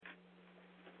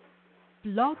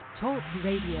Blog Talk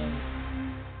Radio.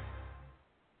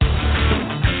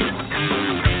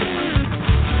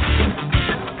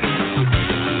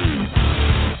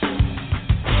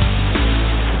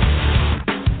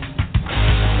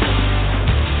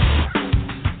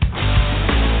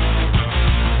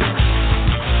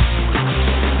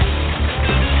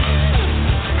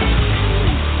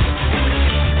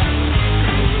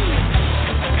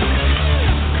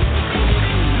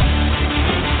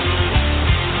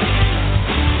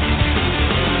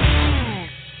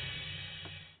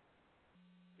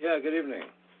 Good evening,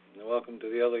 and welcome to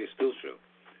the LA Still Show.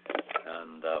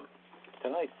 And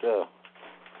tonight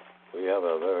we have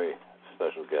a very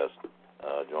special guest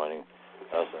joining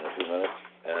us in a few minutes,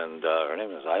 and her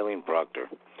name is Ilene Proctor.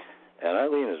 And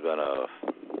Ilene has been a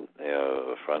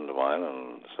friend of mine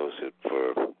and associate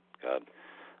for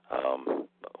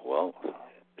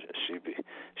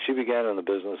she began in the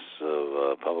business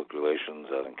of public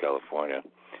relations out in California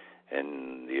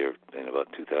in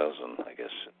about 2000, I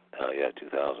guess.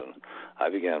 2000. I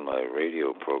began my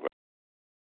radio program.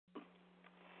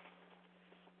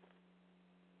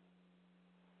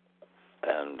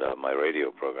 And my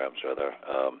radio programs, rather,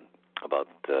 about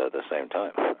the same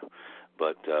time.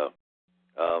 But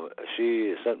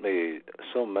she sent me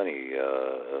so many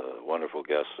wonderful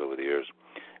guests over the years,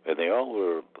 and they all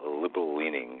were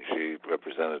liberal-leaning. She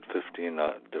represented 15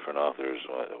 different authors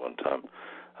at one time,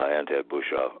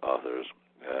 anti-Bush authors,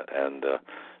 and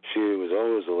she was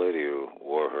always a lady who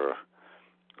wore her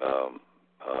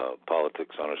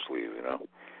politics on her sleeve,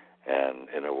 and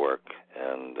in her work.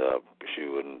 And she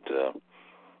wouldn't,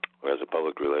 as a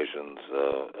public relations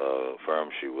firm,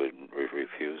 she would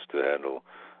refuse to handle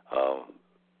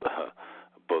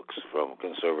books from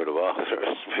conservative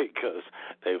authors because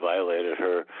they violated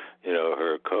her,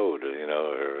 her code.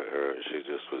 She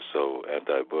just was so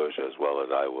anti-Bush, as well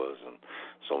as I was, and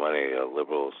so many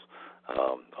liberals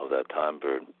of that time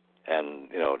period, and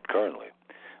currently.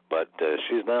 But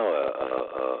she's now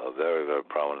a very, very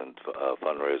prominent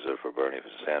fundraiser for Bernie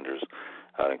Sanders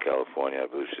out in California. I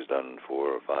believe she's done 4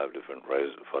 or 5 different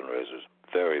fundraisers.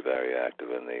 Very, very active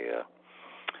in the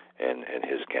in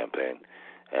his campaign,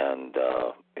 and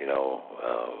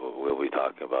we'll be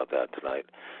talking about that tonight.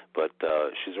 But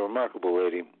she's a remarkable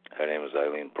lady. Her name is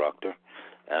Ilene Proctor,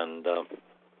 and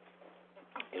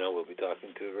we'll be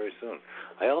talking to her very soon.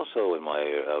 I also, in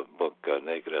my book,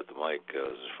 Naked at the Mic,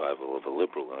 Survival of a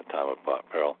Liberal in a Time of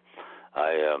Peril,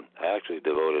 I actually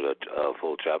devoted a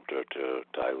full chapter to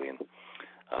Ilene,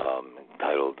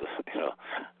 entitled,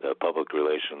 The Public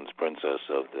Relations Princess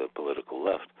of the Political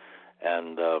Left.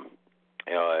 And,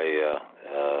 I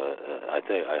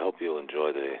hope you'll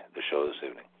enjoy the show this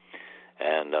evening.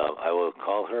 And I will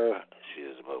call her. She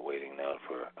is about waiting now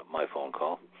for my phone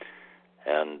call.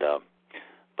 And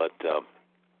But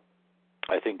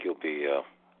I think you'll be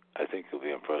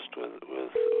impressed with her.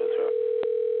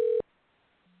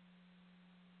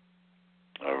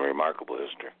 A remarkable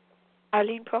history.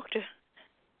 Ilene Proctor.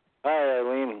 Hi,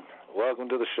 Ilene. Welcome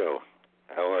to the show.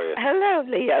 How are you? Hello,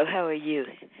 Leo. How are you?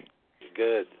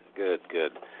 Good.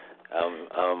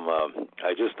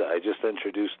 I just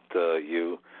introduced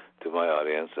you to my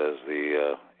audience as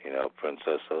the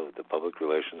princess of the public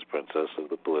relations princess of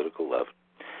the political left.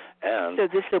 And so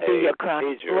this will be your crown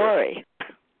of glory.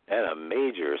 And a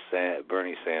major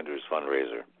Bernie Sanders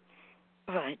fundraiser.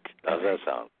 Right. How's that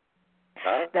sound?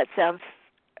 Huh? That sounds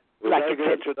Was like that a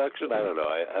good introduction? I don't know.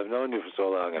 I've known you for so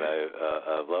long, and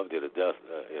I've loved you to death.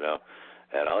 And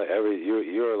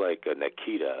you're like a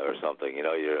Nikita or something.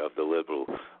 You're of the liberal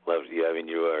left. I mean,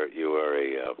 you're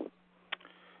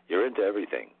into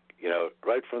everything.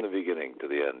 Right from the beginning to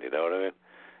the end. You know what I mean?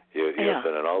 You've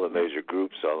been in all the major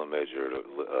groups, all the major.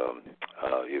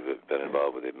 You've been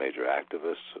involved with the major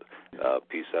activists,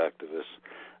 peace activists.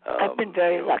 I've been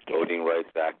very lucky. Voting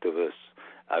rights activists.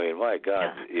 I mean, my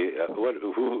God,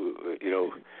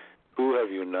 who have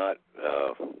you not?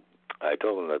 I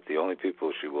told them that the only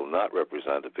people she will not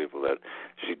represent are people that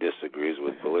she disagrees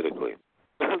with politically.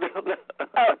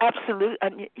 Oh, absolutely.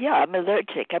 I'm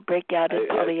allergic. I break out in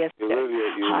polyester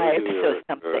hives or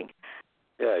something.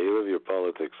 Yeah, you live your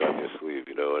politics on your sleeve,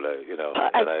 and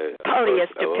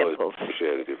polyester pimples. I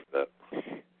appreciated you for that.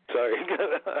 Sorry,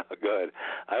 go ahead.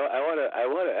 I want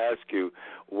to ask you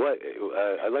what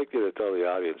I'd like you to tell the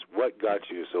audience what got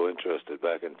you so interested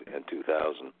back in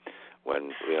 2000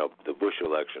 when the Bush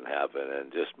election happened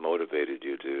and just motivated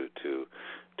you to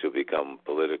become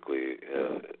politically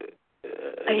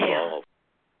involved.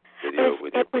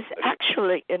 It was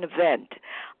actually an event.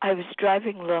 I was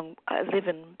driving along, I live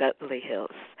in Beverly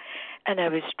Hills, and I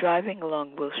was driving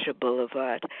along Wilshire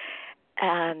Boulevard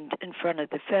and in front of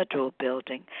the Federal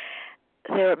Building,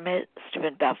 there must have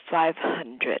been about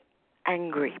 500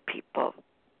 angry people.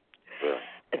 Yeah.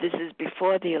 This is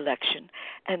before the election,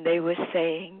 and they were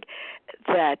saying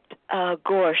that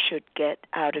Gore should get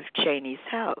out of Cheney's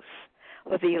house.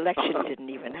 Well, the election didn't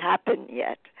even happen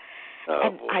yet.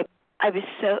 And boy. I was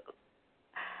so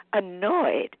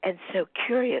annoyed and so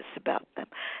curious about them.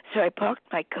 So I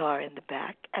parked my car in the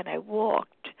back, and I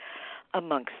walked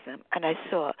amongst them, and I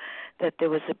saw that there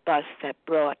was a bus that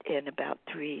brought in about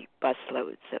 3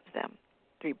 busloads of them,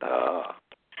 3 busloads.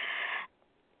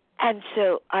 And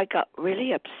so I got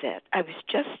really upset. I was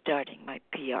just starting my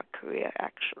PR career,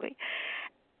 actually.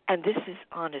 And this is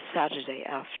on a Saturday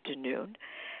afternoon.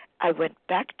 I went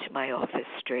back to my office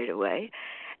straight away,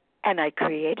 and I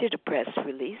created a press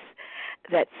release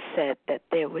that said that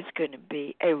there was going to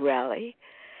be a rally,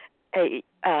 a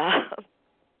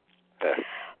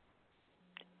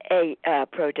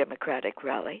pro-democratic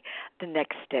rally the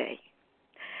next day.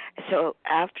 So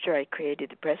after I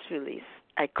created the press release,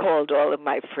 I called all of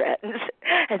my friends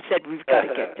and said, we've got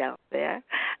to get down there.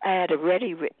 I had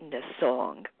already written a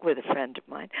song with a friend of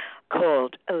mine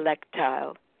called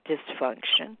Electile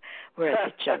Dysfunction. We're at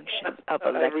the junction of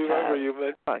electile I remember you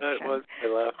mentioned that once. I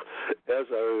laughed. Yes,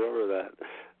 I remember that.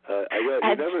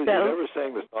 You never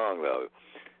sang the song, though.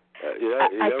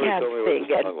 I can't sing,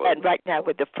 and right now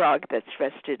with the frog that's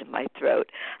rested in my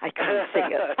throat, I can't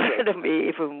sing it. It'll be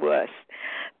even worse.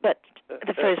 But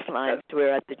the first lines were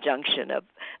at the junction of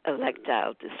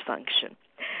electile dysfunction.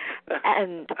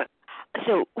 And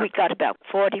so we got about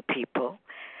 40 people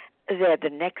there the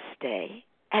next day,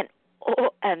 and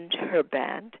her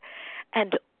band,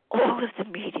 and all of the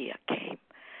media came.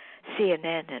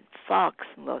 CNN and Fox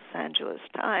and Los Angeles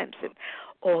Times and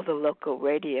all the local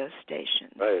radio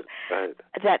stations. Right.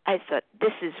 That I thought,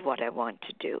 this is what I want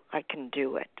to do. I can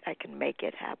do it. I can make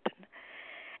it happen.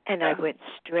 And I went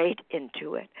straight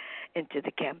into it, into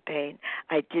the campaign.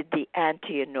 I did the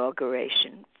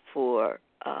anti-inauguration for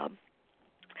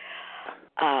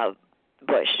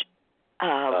Bush.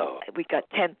 We got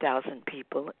 10,000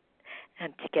 people,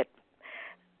 and to get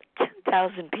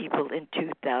 10,000 people in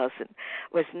 2000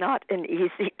 was not an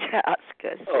easy task.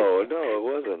 Oh no, it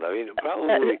wasn't. I mean,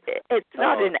 probably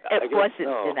it wasn't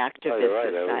an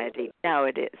activist society. Right. Now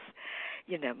it is,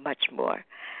 much more.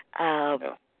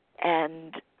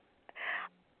 And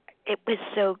it was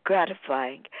so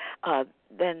gratifying.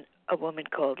 Then a woman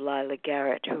called Lila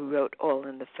Garrett, who wrote All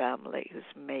in the Family, who's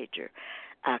a major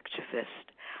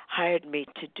activist, hired me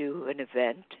to do an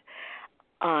event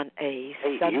on a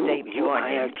Sunday morning.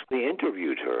 I actually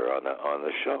interviewed her on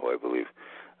the show, I believe.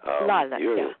 Lila,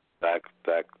 back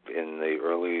in the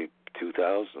early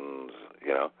 2000s,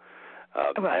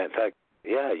 Right. In fact,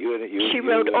 She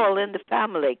wrote All in the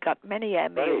Family, got many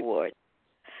Emmy awards.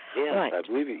 Yeah, right. I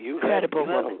believe you. Incredible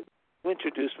woman. You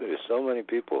introduced me to so many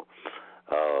people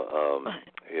on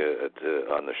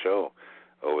the show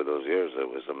over those years. It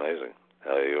was amazing.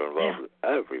 You were involved with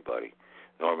everybody.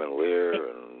 Norman Lear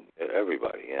and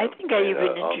everybody. I think I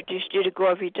even introduced you to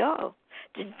Gore Vidal.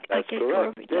 Didn't I get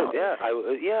Gore Vidal? Yeah, I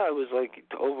was like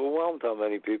overwhelmed how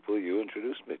many people you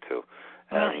introduced me to.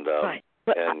 And, right.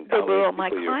 But they were all my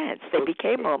clients. They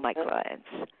became all my clients.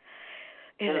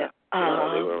 They were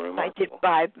remarkable. I did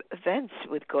 5 events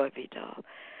with Gore Vidal.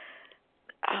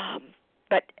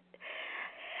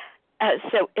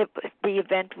 So the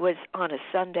event was on a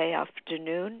Sunday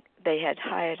afternoon. They had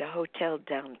hired a hotel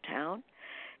downtown.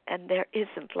 And there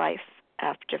isn't life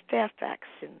after Fairfax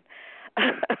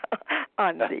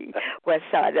on the west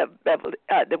side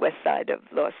of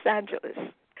Los Angeles.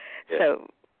 Yeah. So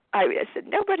I said,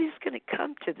 nobody's going to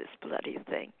come to this bloody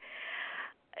thing.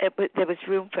 There was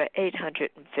room for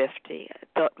 850.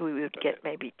 I thought we would get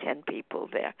maybe 10 people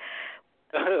there.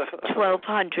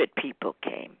 1,200 people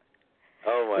came.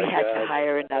 Oh my God! We had to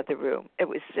hire another room. It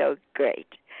was so great,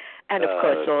 and of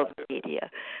course all the media,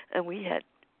 and we had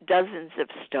dozens of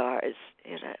stars,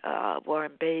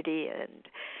 Warren Beatty and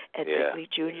Ed Begley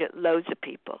Jr., loads of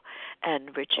people,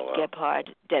 and Richard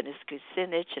Gephardt, Dennis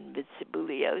Kucinich, and Vince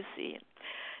Bugliosi.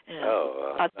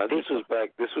 This was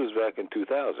back in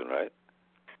 2000, right?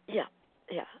 Yeah.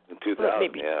 In 2000, well,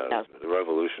 maybe it was a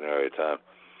revolutionary time.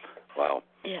 Wow.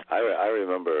 Yeah. I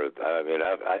remember. I mean,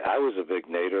 I was a big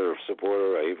Nader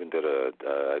supporter. I even did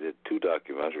I did 2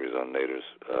 documentaries on Nader's.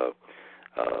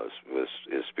 With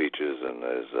his speeches and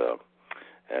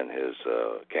his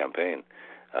campaign,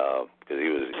 because he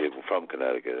was from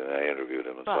Connecticut, and I interviewed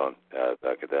him and so on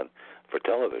back then for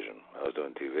television. I was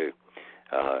doing TV,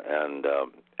 and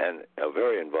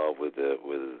very involved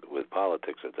with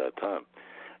politics at that time,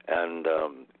 and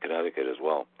Connecticut as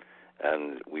well.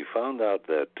 And we found out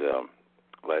that,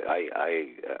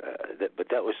 but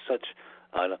that was such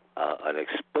an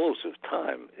explosive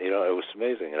time. You know, it was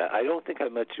amazing. And I don't think I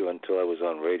met you until I was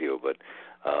on radio, but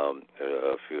a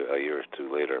year or two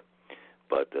later.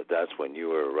 But that's when you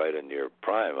were right in your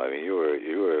prime. I mean, you were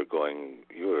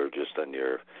just on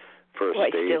your first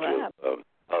stage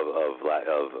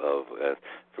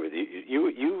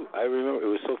I remember it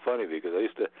was so funny because I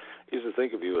used to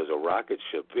think of you as a rocket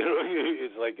ship. You know,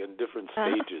 it's like in different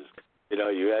stages. You know,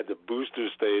 you had the booster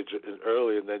stage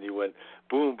early, and then you went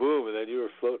boom, boom, and then you were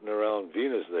floating around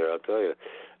Venus there. I'll tell you,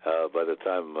 by the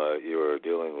time you were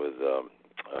dealing with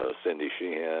Cindy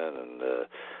Sheehan and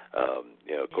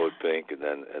Code Pink, and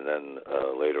then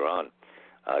later on,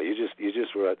 you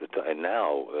just were at the time. And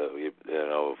now,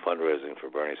 fundraising for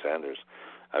Bernie Sanders.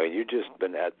 I mean, you've just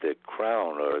been at the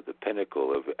crown or the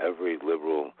pinnacle of every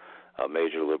liberal,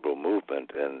 major liberal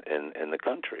movement in the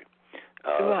country.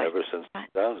 Ever since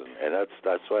 2000, and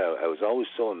that's why I was always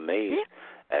so amazed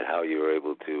at how you were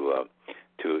able to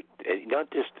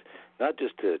not just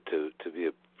to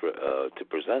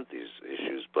present these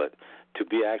issues, but to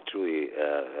be actually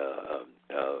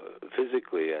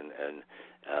physically and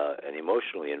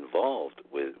emotionally involved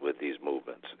with these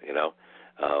movements. You know.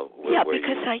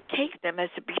 Because I take them as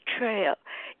a betrayal.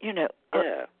 You know.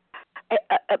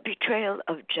 A betrayal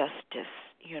of justice.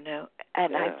 You know,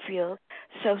 and I feel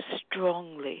so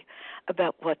strongly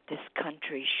about what this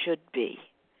country should be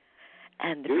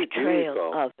and the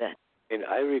betrayal of it. And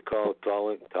I recall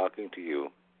talking to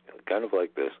you, kind of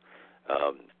like this,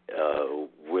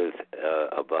 with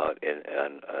about in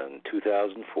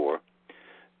 2004,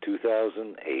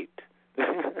 2008,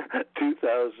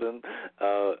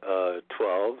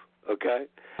 2012, okay,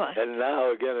 and now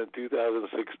again in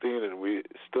 2016, and we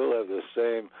still have the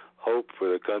same hope for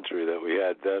the country that we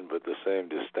had then, but the same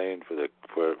disdain for the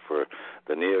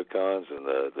neocons and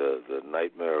the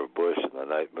nightmare of Bush and the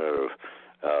nightmare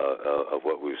of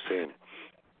what we've seen.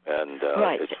 And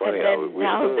it's funny and how then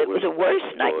now the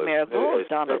worst nightmare of all,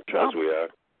 Donald Trump. As we are.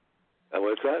 And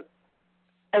what's that?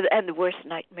 And the worst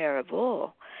nightmare of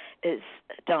all is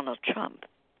Donald Trump.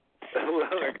 Well,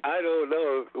 I don't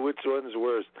know which one's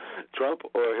worse, Trump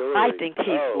or Hillary. I think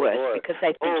he's worse because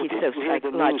I think he's so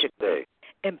psychologically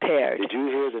impaired. Did you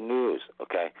hear the news?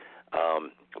 Okay.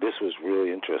 This was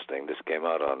really interesting. This came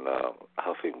out on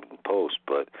Huffington Post,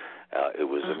 but it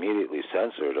was immediately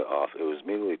censored off. It was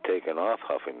immediately taken off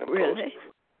Huffington Post. Really?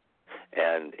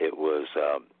 And it was,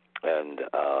 and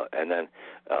then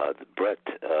Brett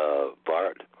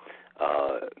Bart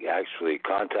actually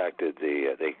contacted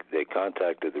they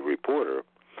contacted the reporter,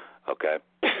 okay,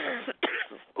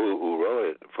 who wrote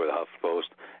it for the HuffPost,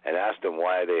 and asked him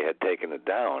why they had taken it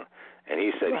down, and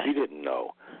he said he didn't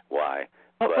know why.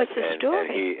 What was the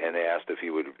story? And they asked if he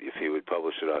would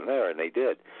publish it on there, and they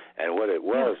did. And what it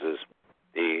was is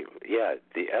the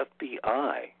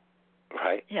FBI,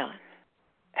 right? Yeah.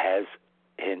 Has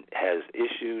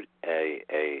issued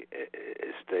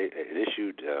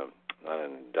not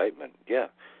an indictment. Yeah,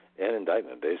 an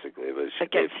indictment basically. It was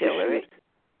against Hillary.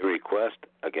 A request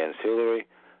against Hillary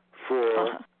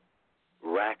for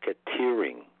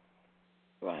racketeering.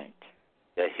 Right.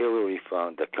 That Hillary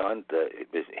found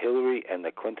Hillary and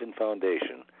the Clinton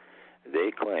Foundation,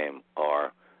 they claim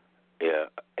are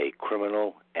a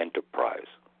criminal enterprise.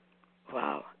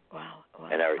 Wow.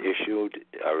 And are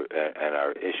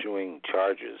issuing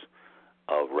charges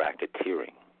of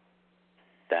racketeering.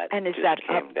 And is that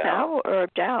up now or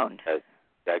down?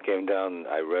 That came down.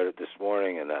 I read it this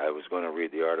morning, and I was going to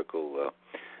read the article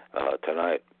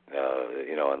tonight.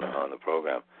 On the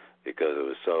program, because it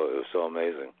was so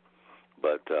amazing.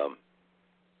 But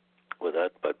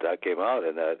that came out,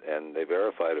 and they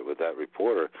verified it with that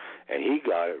reporter, and he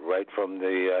got it right from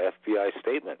the FBI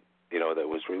statement, that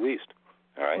was released.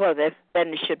 All right. Well, then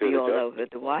it should be all over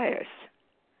the wires.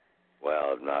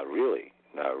 Well, not really.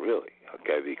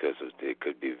 Okay, because it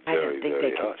could be very,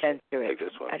 very hush. I don't think they can censor it. Like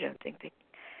this one. I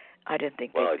don't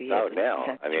think well, they'd be it's out able now. to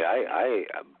censor I mean,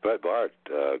 Brett Bart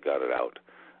got it out.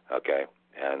 Okay,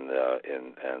 and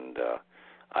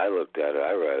I looked at it.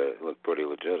 I read it. It looked pretty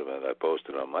legitimate. I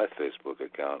posted on my Facebook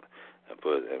account and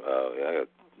put. I got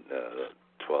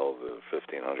 1,200 or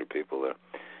 1,500 people there,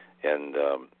 and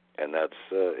that's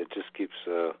it. Just keeps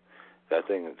that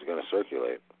thing is going to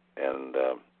circulate, and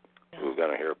we're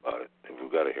going to hear about it.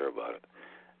 We've got to hear about it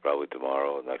probably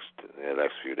tomorrow, in the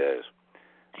next few days.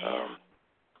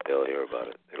 They'll hear about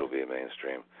it. It'll be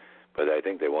mainstream. But I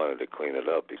think they wanted to clean it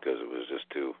up because it was just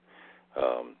too.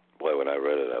 Boy, when I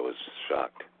read it, I was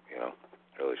shocked.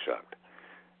 Really shocked.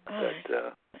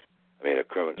 That I mean, a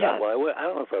criminal. Yeah. Well, I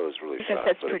don't know if I was really shocked,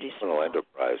 that's but pretty a criminal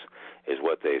enterprise is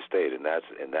what they state, and that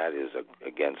is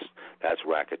against That's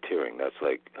racketeering. That's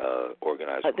like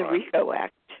organized crime. The RICO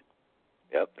Act.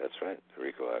 Yep, that's right. The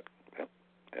RICO Act. Yep.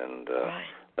 And Right.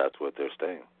 that's what they're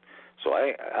saying. So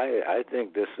I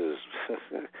think this is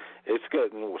it's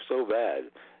getting so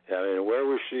bad. I mean, where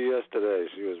was she yesterday?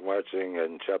 She was marching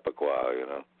in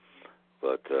Chappaqua,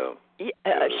 But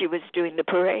she was doing the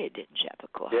parade in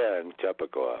Chappaqua. Yeah, in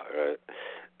Chappaqua, right?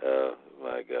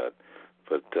 My God.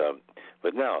 But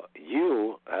now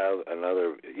you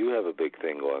have a big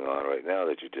thing going on right now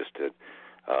that you just did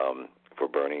for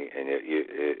Bernie, and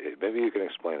maybe you can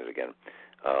explain it again.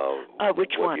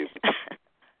 Which one?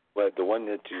 The one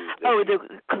that you...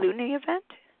 the Clooney event?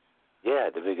 Yeah,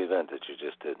 the big event that you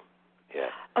just did.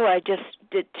 Yeah. Oh, I just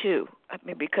did two. I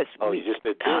mean, because you just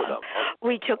did two of them.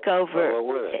 We took over where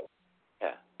were they?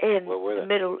 Yeah. In the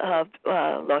middle of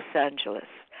Los Angeles,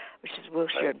 which is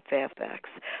Wilshire and Fairfax.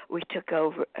 We took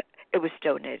over. It was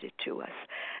donated to us.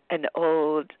 An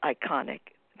old,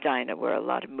 iconic diner where a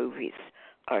lot of movies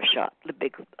are shot. The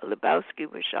Big Lebowski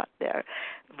was shot there,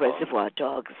 Reservoir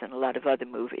Dogs, and a lot of other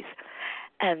movies.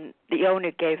 And the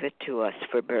owner gave it to us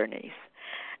for Bernie's.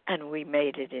 And we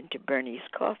made it into Bernie's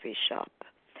Coffee Shop.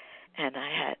 And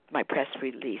my press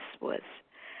release was,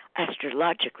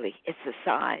 astrologically, it's a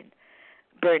sign,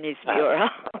 Bernie's Bureau,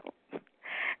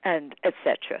 and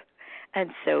etc.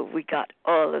 And so we got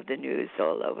all of the news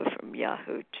all over from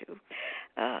Yahoo to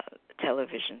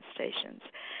television stations.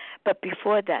 But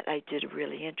before that, I did a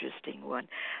really interesting one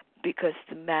because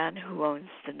the man who owns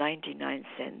the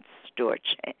 99-cent store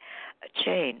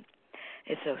chain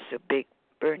is also a big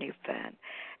Bernie fan.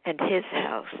 And his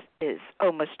house is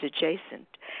almost adjacent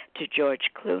to George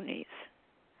Clooney's.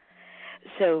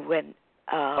 So when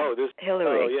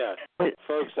Hillary,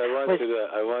 folks, I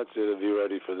want you to be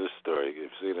ready for this story.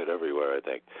 You've seen it everywhere, I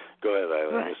think. Go ahead,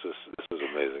 Ilene. Right. This was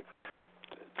amazing.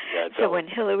 Yeah, so when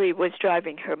Hillary was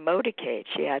driving her motorcade,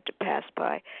 she had to pass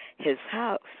by his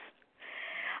house.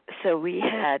 So we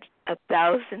had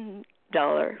 $1,000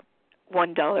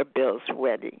 $1 bills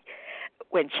ready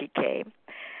when she came.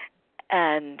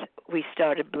 And we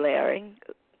started blaring.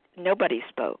 Nobody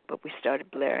spoke, but we started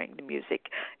blaring the music.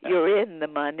 You're in the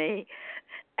money.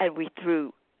 And we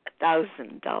threw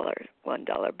 $1,000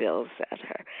 $1 bills at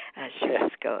her as she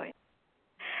was going.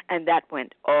 And that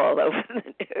went all over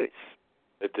the news.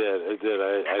 It did. And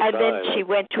then she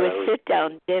went to a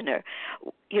sit-down dinner.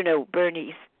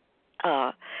 Bernie's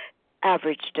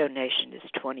average donation is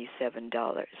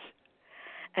 $27.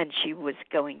 And she was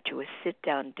going to a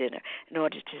sit-down dinner. In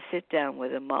order to sit down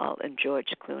with Amal and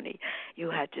George Clooney, you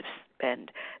had to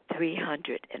spend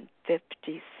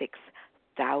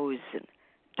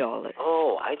 $356,000.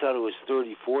 Oh, I thought it was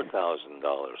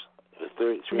 $34,000.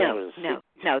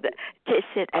 No. To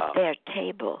sit at their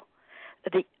table,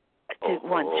 the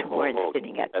ones who weren't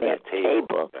sitting at their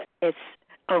table, it's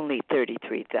only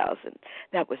 $33,000.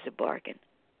 That was a bargain.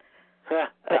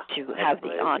 But to have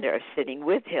the honor of sitting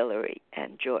with Hillary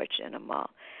and George and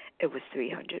Amal, it was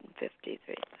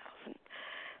 $353,000.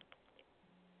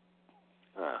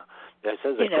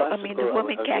 The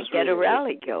woman can't get a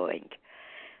rally going.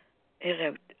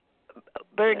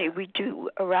 Bernie, we do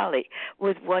a rally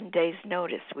with 1 day's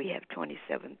notice. We have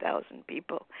 27,000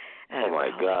 people. Oh my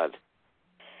God!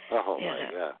 Oh my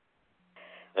God!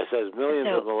 It says millions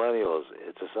of millennials.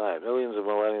 It's a sign. Millions of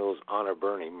millennials honor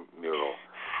Bernie mural.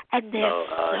 And they're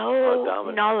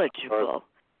so knowledgeable.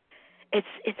 It's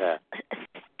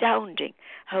astounding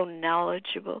how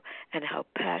knowledgeable and how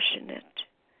passionate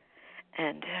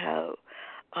and how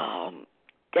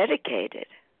dedicated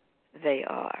they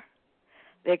are.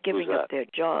 They're giving up their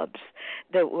jobs.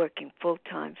 They're working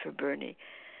full-time for Bernie,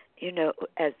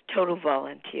 as total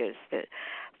volunteers. They're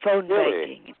phone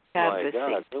banking and canvassing. Oh my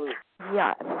God, really?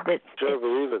 Yeah. Sure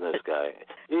believe in this guy.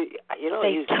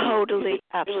 He's totally,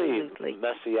 absolutely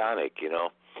messianic, and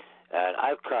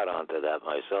I've caught on to that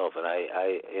myself. And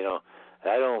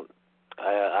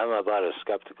I'm about as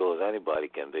skeptical as anybody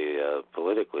can be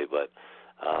politically, but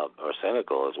or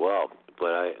cynical as well.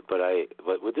 But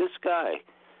with this guy,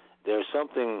 there's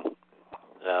something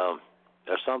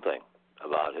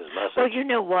about his message. Well, you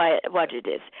know what it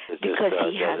is, because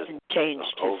he hasn't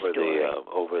changed his story.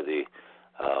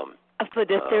 For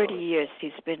the 30 years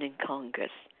he's been in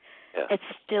Congress, it's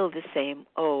still the same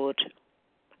old,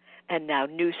 and now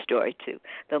new story to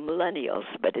the millennials,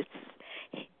 but it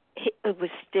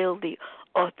was still the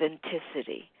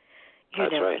authenticity.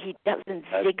 Right. He doesn't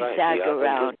zigzag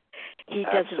around. He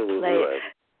doesn't play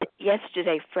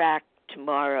yesterday frack,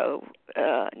 tomorrow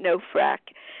no frack.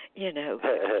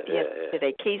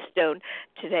 Yesterday Keystone,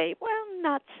 today, well,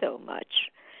 not so much.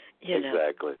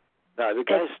 Exactly. No, the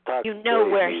guy's talking.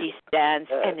 Where he stands,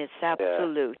 and it's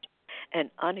absolute. and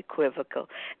unequivocal,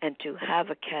 and to have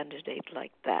a candidate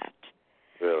like that.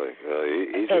 Really,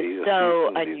 It's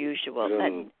so unusual,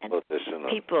 and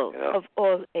people of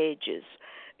all ages,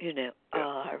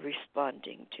 are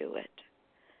responding to it.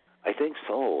 I think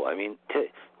so. I mean,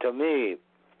 to me,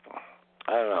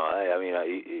 I don't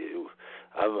know.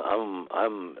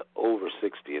 I'm over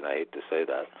 60, and I hate to say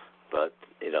that, but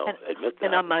admit that.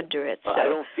 And I'm under it. So. I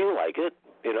don't feel like it,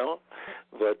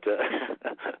 but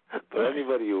but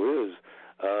anybody who is,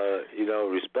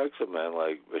 respects a man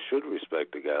should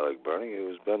respect a guy like Bernie,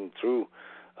 who's been through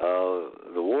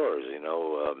the wars, in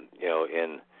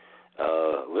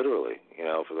literally,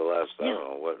 for the last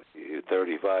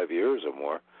 35 years or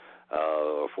more,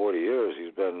 or 40 years.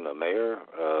 He's been a mayor,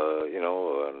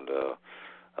 and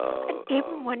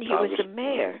even when he was a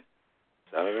mayor.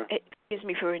 Senator? Excuse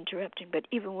me for interrupting, but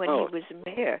even when he was a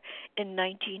mayor in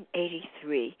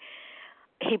 1983,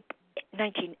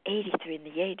 in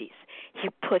the 80s, he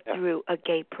put through a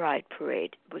gay pride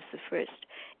parade. It was the first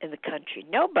in the country.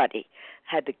 Nobody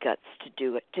had the guts to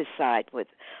do it, to side with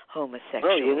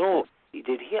homosexuals. Well,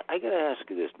 did he? I got to ask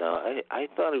you this now. I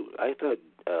thought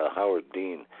Howard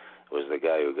Dean was the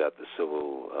guy who got the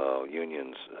civil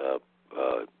unions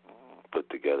put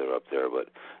together up there, but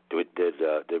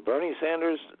did Bernie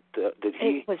Sanders? Did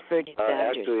he? It was Bernie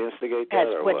Sanders. Actually instigate that,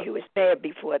 or when what? He was mayor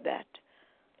before that.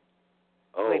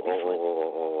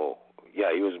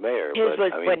 Yeah, he was mayor. His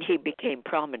was when he became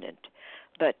prominent,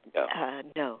 but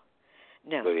no.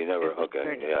 But he never. Okay,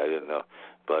 Bernie. I didn't know.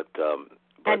 But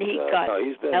and he got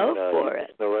he's been for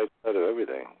it. The right side of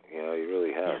everything. He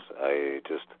really has. Yeah.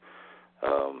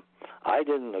 I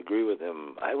didn't agree with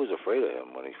him. I was afraid of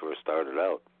him when he first started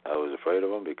out. I was afraid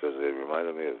of him because it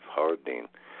reminded me of Howard Dean,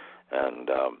 and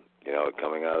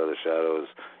coming out of the shadows,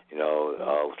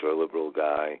 ultra liberal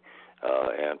guy,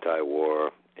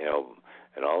 anti-war,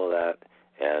 and all of that,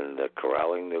 and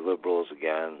corralling the liberals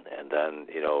again, and then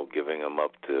giving them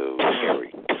up to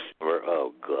Kerry.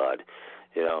 Oh God,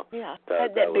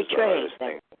 that was the hardest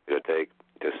thing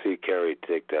to see Kerry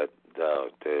take that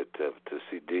to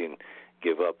see Dean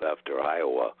give up after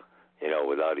Iowa,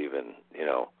 without even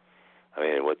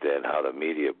how the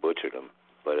media butchered him.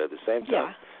 But at the same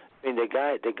time, the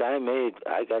guy made.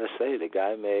 I gotta say, the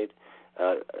guy made.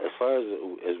 As far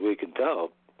as we can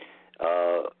tell,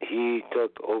 he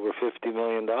took over $50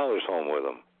 million home with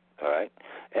him. All right,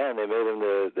 and they made him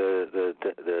the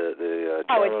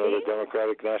chairman of the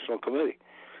Democratic National Committee.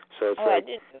 So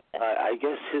it's I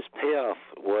guess his payoff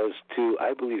was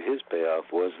I believe his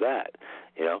payoff was that,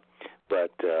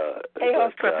 But I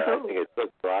think it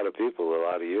took a lot of people a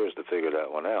lot of years to figure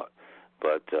that one out.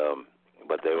 But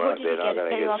they're not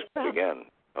going to get screwed again.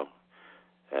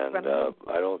 And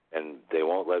I don't. And they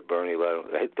won't let Bernie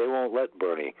They won't let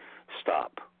Bernie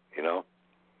stop. You know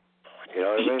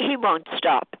what I mean? He won't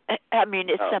stop. I mean,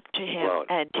 it's up to him,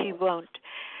 and he won't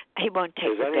take the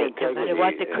bait, no matter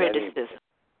what the criticism.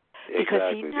 Because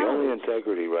exactly. he knows. The only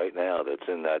integrity right now that's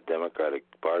in that Democratic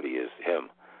Party is him.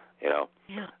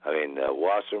 Yeah. I mean,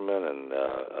 Wasserman and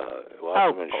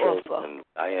Schultz and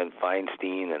Dianne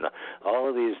Feinstein and all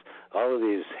of these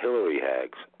Hillary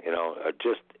hags, are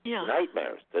just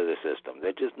nightmares to the system.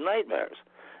 They're just nightmares.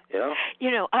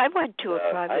 I went to a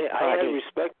private party. I have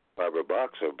respect for Barbara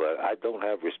Boxer, but I don't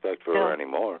have respect for her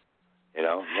anymore.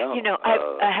 No.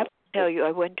 I have to tell you,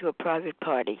 I went to a private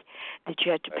party that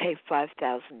you had to pay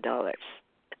 $5,000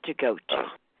 to go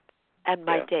to, and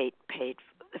my date paid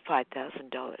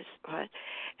 $5,000, right?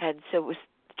 And so it was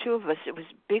two of us. It was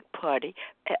a big party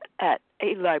at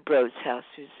Eli Bro's house,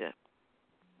 who's a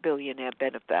billionaire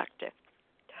benefactor.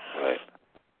 Right.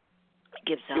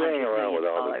 Gives $100 million around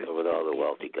with all the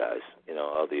wealthy guys,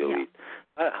 all the elite.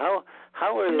 How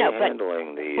are they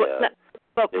handling the?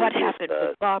 But what happened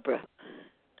with Barbara?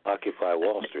 Occupy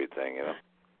Wall Street thing,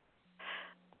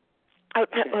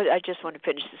 I just want to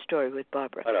finish the story with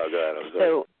Barbara. Oh, no, go ahead.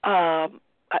 So,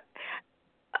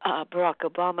 Barack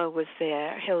Obama was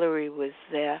there, Hillary was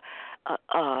there,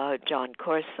 John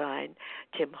Corsine,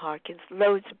 Tim Harkins,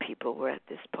 loads of people were at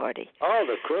this party. Oh,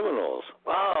 the criminals!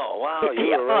 Oh, wow,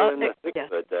 you were right in the thick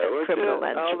of it there. The criminal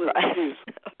enterprise.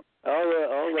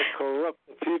 All the corrupt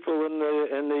people in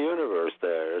the universe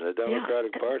there in the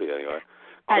Democratic Party, anyway.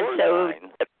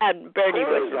 And Bernie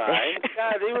was there.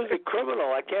 God, he was a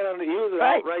criminal. He was an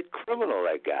outright criminal,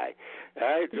 that guy. All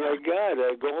right, my God,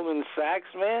 Goldman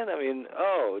Sachs, man. I mean,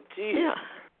 oh, geez. Yeah.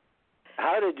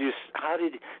 How did you?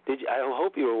 I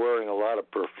hope you were wearing a lot of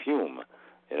perfume,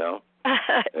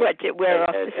 What, to wear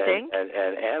off the thing?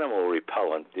 And animal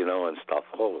repellent, and stuff.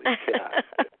 Holy God.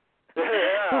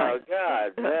 Oh,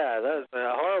 God, yeah, that's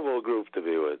a horrible group to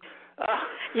be with.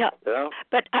 Yeah. You know?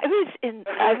 But I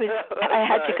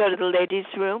had to go to the ladies'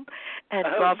 room, and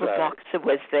Barbara Boxer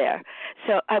was there.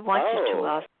 So I wanted to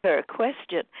ask her a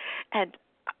question, and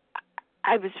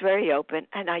I was very open,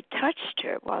 and I touched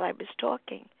her while I was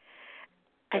talking.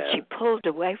 And she pulled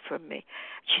away from me.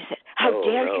 She said, "How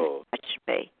dare you touch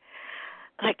me?"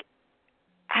 Like,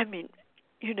 I mean,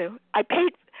 I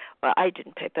paid. Well, I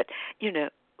didn't pay, but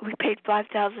we paid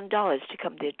 $5,000 to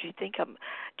come there.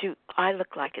 Do I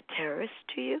look like a terrorist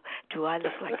to you? Do I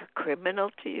look like a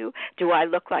criminal to you? Do I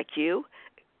look like you?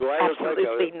 Do I Absolutely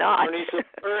look like not.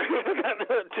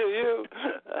 To you?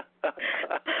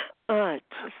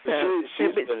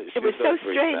 It was so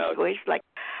strange. It was like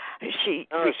she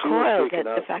recoiled at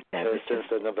the fact that since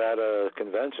the Nevada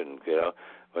convention,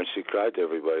 when she cried to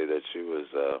everybody that she was,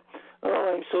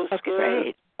 I'm so scared.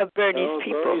 Afraid of Bernie's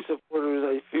people. Bernie supporters,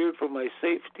 I feared for my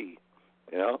safety.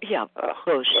 Yeah,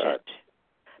 bullshit. God.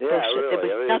 Yeah, bullshit. Really.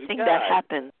 There was nothing that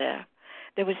happened there.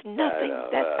 There was nothing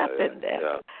that happened there.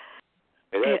 Yeah.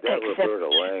 That Roberta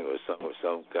Lang was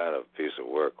some kind of piece of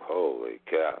work. Holy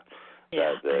cow!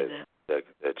 Yeah, the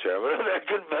chairman of that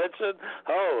convention.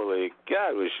 Holy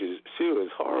God, she was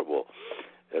horrible.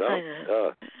 I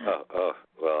know.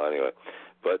 Well, anyway,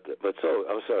 but so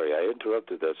I'm sorry I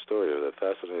interrupted that story, the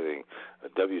fascinating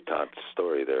debutante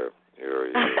story there. You're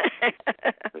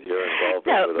involved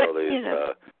with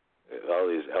all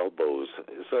these elbows.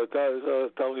 So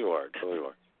tell me more.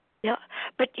 Yeah,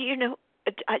 but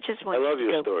I just want I love to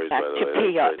your go stories, back by the to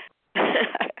way.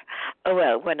 Oh,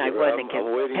 well, when I won against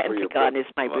the Pentagon is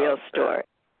my real story.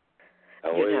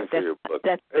 I'm waiting for your book.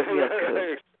 That's the real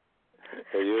coup.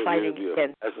 Fighting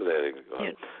against this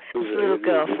little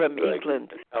girl from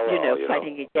England,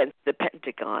 fighting against the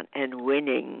Pentagon and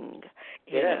winning.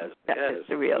 That was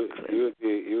the real coup.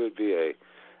 You would be a.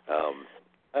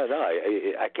 I don't know.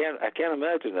 I can't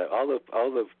imagine that all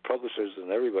the publishers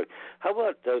and everybody. How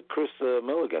about Chris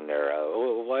Milligan there?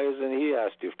 Why isn't he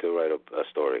asked you to write a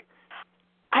story?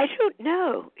 I don't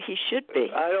know. He should be.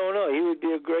 I don't know. He would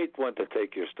be a great one to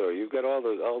take your story. You've got all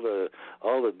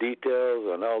the details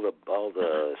and all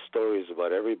the stories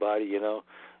about everybody.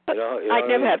 I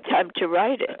never have time to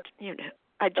write it.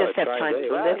 I just have time to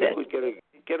live it.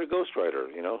 Get a ghostwriter.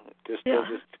 Just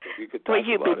you could talk well,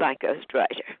 you about be my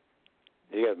ghostwriter.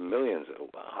 You have millions.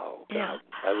 Wow. God. Yeah.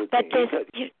 I would but think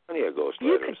you got plenty of ghostwriters.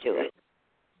 You could do it.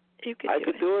 I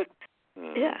could do it.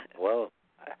 Yeah. Well,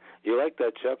 you like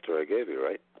that chapter I gave you,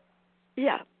 right?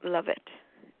 Yeah, love it.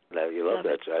 Now you love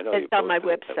that. I know it's on my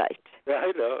website. Yeah,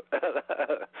 I know.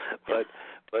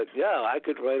 but yeah, I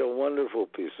could write a wonderful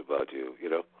piece about you.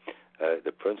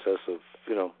 The princess of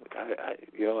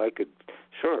I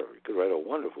could write a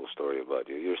wonderful story about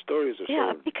you. Your stories are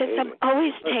so because amazing. I'm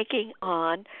always taking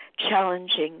on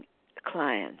challenging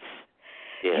clients.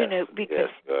 Yes, because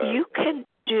you can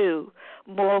do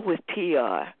more with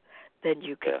PR than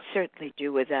you can certainly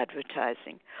do with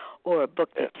advertising or a book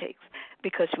that takes.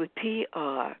 Because with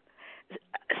PR,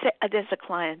 there's a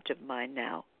client of mine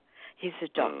now. He's a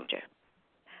doctor.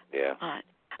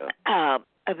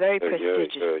 A very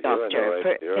prestigious doctor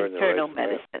for internal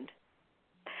medicine.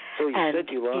 So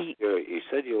you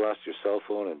said you lost your cell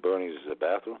phone in Bernie's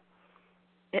bathroom?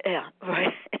 Yeah,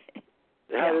 right.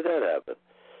 How did that happen?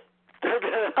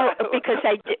 Because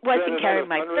I wasn't carrying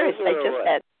my purse. I just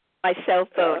had my cell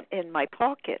phone in my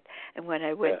pocket, and when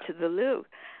I went to the loo,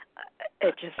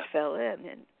 it just fell in.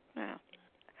 And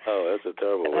oh, that's a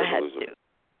terrible way to lose it.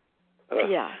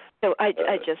 So I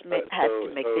just had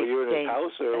to make the exchange. Were you in his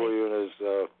house, or were you in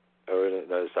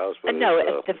his house? No,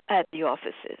 at the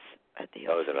offices. At the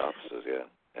offices, yeah.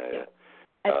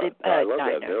 I love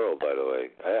diner. that mural, by the way.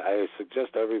 I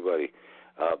suggest everybody.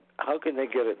 How can they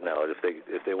get it now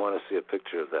if they want to see a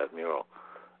picture of that mural?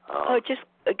 Just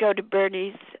go to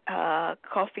Bernie's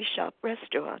Coffee Shop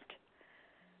Restaurant.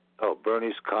 Oh,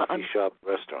 Bernie's Coffee Shop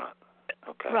Restaurant.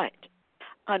 Okay. Right.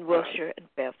 On Wilshire and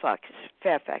Fairfax,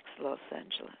 Los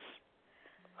Angeles.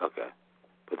 Okay.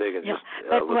 But they can just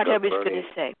but look what up I was Bernie. going to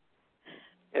say.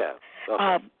 Yeah.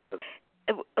 Okay.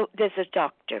 There's a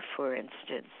doctor, for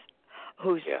instance,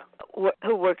 who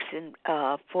works in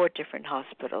 4 different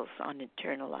hospitals on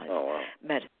internalized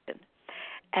medicine.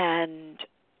 And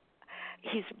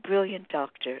he's a brilliant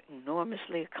doctor,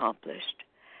 enormously accomplished.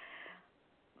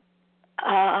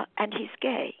 And he's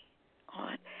gay.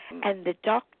 And the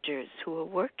doctors who are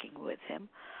working with him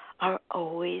are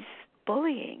always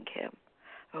bullying him,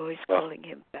 always calling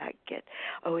him faggot,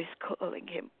 always calling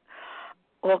him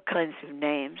all kinds of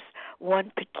names.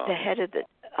 The head of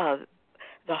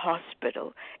the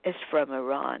hospital is from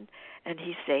Iran, and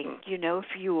he's saying, if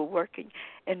you were working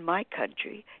in my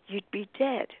country, you'd be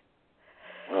dead.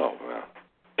 Oh, wow.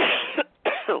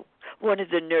 one of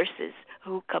the nurses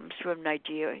who comes from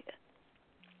Nigeria.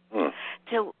 Hmm.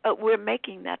 So we're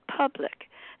making that public,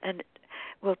 and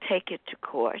we'll take it to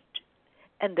court,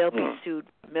 and they'll be sued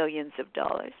millions of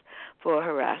dollars for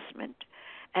harassment.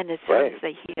 And as soon as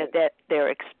they hear that they're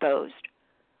exposed,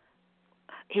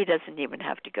 he doesn't even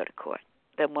have to go to court.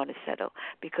 They want to settle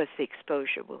because the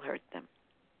exposure will hurt them.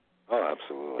 Oh,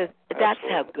 absolutely. That's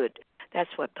how good.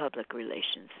 That's what public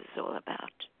relations is all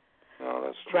about. No,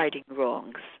 that's true. Righting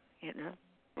wrongs, you know.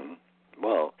 Mm-hmm.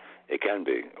 Well, it can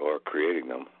be, or creating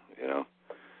them, you know.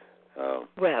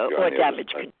 Or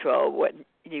damage control when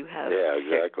you have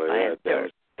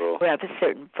damage control. Who have a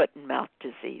certain foot and mouth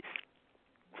disease.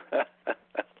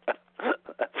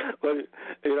 Well,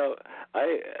 you know,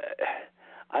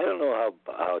 I don't know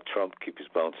how Trump keeps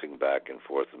bouncing back and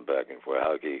forth.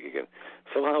 How he can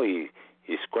somehow he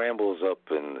scrambles up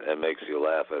and makes you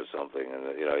laugh at something,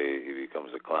 and you know he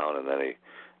becomes a clown, and then he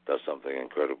does something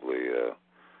incredibly.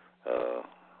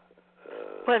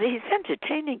 Well, he's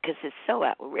entertaining because it's so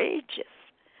outrageous.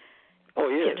 Oh,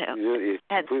 he is. You know? He's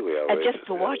completely outrageous. And just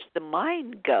to watch the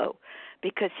mind go,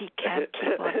 because he can't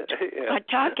keep on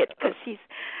target, because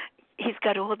he's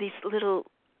got all these little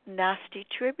nasty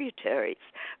tributaries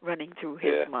running through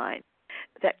his mind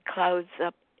that clouds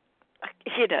up.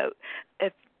 You know,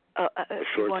 if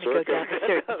you want to go down a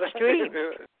certain stream,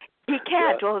 he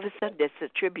can't. All of a sudden, it's a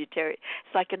tributary.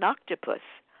 It's like an octopus.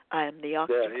 I am the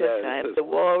octopus. I am the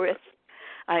walrus.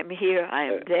 I'm here. I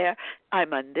am there.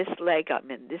 I'm on this leg. I'm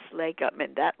in this leg. I'm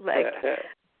in that leg.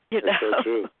 You know. That's so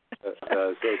true.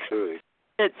 That's so true.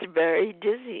 It's very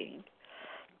dizzying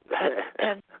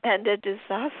and a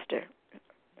disaster.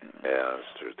 Yeah,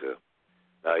 that's true too.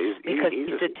 He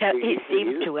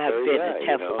seems to have been a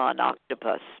Teflon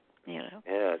octopus. You know.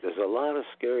 Yeah, there's a lot of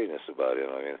scariness about him.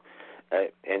 I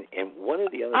mean, and one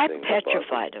of the other things I'm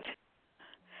petrified of him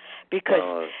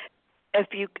because if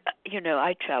you know,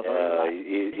 I travel a lot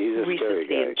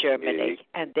recently in Germany,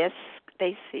 and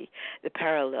they see the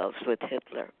parallels with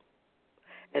Hitler,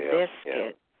 and they're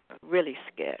scared, really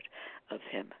scared of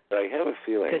him. But I have a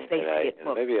feeling, and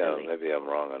maybe I'm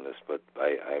wrong on this, but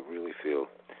I really feel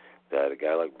that a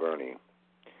guy like Bernie,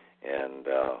 and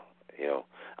you know,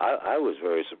 I was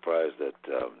very surprised that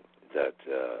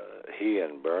he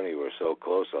and Bernie were so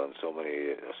close on so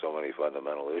many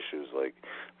fundamental issues like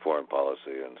foreign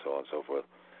policy and so on and so forth.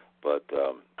 But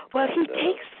he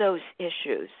takes those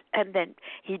issues and then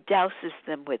he douses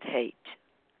them with hate.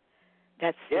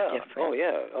 That's the difference. Oh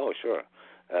yeah. Oh sure.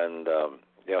 And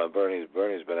you know, Bernie's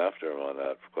been after him on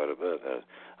that for quite a bit. And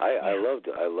I loved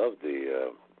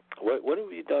the what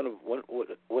have you done?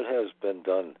 What has been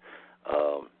done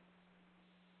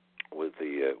with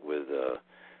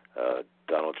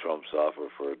Donald Trump's offer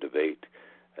for a debate,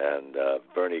 and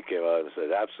Bernie came out and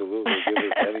said, "Absolutely, give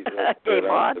us anything." Game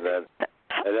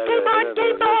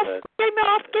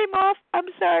off. I'm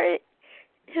sorry.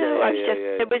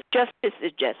 It was just a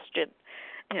suggestion.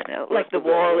 You know, like the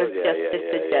wall is just a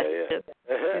suggestion.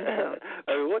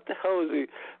 I mean, what the hell is he?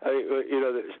 You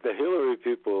know, the Hillary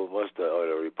people or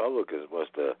the Republicans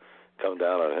must have come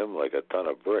down on him like a ton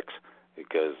of bricks,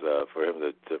 because for him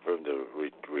to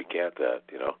recant that,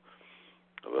 you know.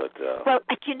 But well,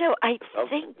 you know, I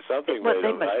think there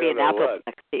must be an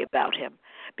apoplexy about him,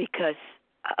 because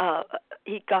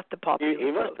he got the popular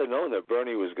He must have known that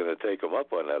Bernie was going to take him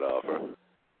up on that offer.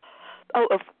 Oh,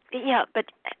 yeah,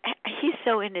 but he's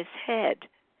so in his head.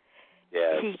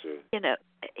 Yeah, that's true. You know,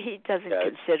 he doesn't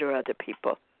consider other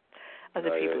people.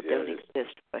 Other people don't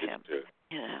exist for him. True.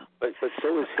 You know. But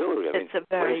so is Hillary. I mean, it's a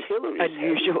very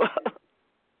unusual.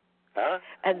 Huh?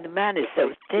 And the man is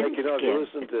so thin-skinned. You know, if you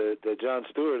listen to Jon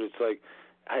Stewart, it's like,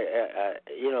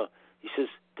 you know, he says,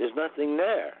 there's nothing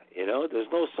there, you know, there's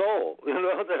no soul, you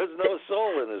know, there's no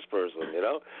soul in this person, you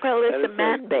know. Well, it's a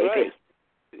man, baby. Right.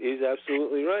 He's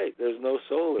absolutely right. There's no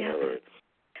soul in Hillary,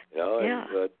 you know.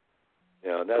 But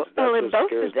you know, that's in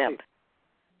both of them.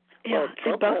 Well,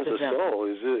 Trump has a soul.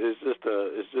 It's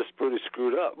just pretty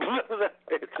screwed up. He has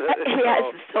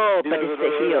a soul, but it's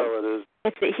a heel.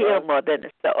 It's a heel more than a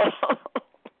soul.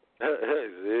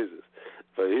 Jesus,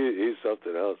 but he's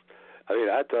something else. I mean,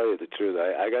 I tell you the truth.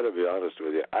 I got to be honest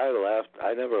with you.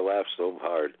 I never laughed so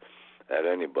hard at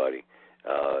anybody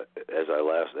as I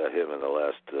laughed at him in the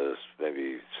last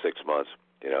maybe 6 months.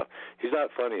 You know, he's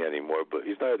not funny anymore, but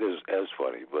he's not as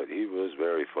funny. But he was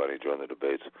very funny during the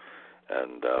debates,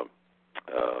 and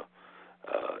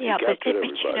he captured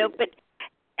everybody.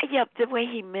 The way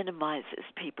he minimizes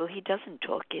people, he doesn't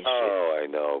talk issues. Oh, I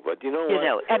know, but you know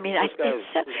what? I mean, this guy's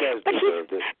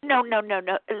deserved it. No,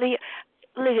 Leah,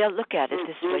 Leah, look at it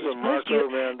this way. Bruce and Marco,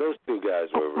 man, those two guys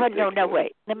were ridiculous. No,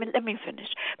 wait. Let me finish.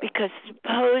 Because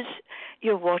suppose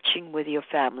you're watching with your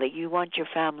family. You want your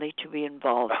family to be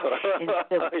involved in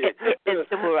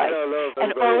civil rights.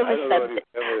 And all of a sudden,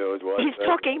 he's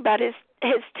talking about his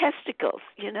testicles,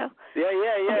 you know? Yeah.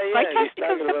 My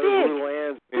testicles are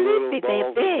big. Believe me,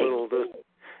 they're big.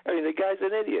 I mean, the guy's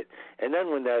an idiot. And then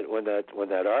when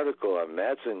that article on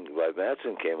by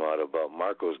Madsen came out about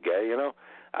Marco's gay, you know,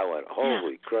 I went,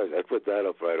 holy Christ! I put that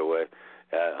up right away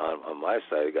on my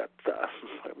site. It got a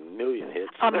million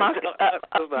hits.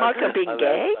 Marco being on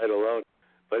gay? That site alone,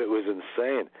 but it was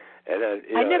insane. And then,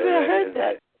 I never heard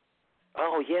that.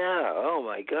 Oh yeah! Oh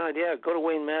my God! Yeah, go to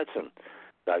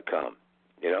WayneMadsen.com.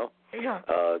 You know? Yeah.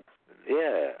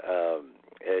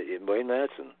 Wayne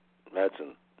Madsen.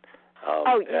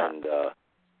 Yeah. And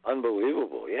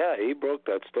unbelievable. Yeah, he broke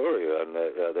that story on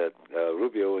that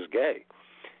Rubio was gay.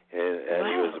 And wow.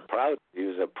 he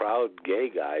was a proud gay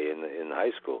guy in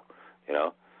high school, you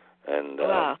know, and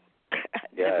wow.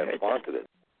 flaunted it.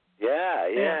 Yeah.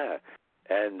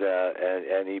 And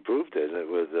he proved it. And it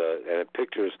was and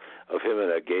pictures of him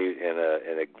in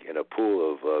a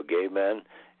pool of gay men,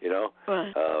 you know.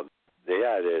 Right.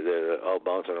 They're all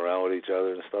bouncing around with each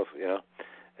other and stuff, you know.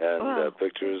 And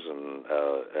pictures and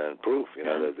proof, you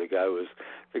know, that the guy was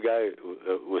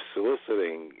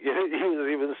soliciting. He was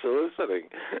even soliciting.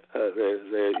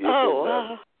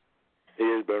 He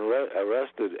had been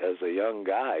arrested as a young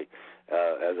guy,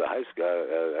 as a high school.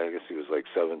 I guess he was like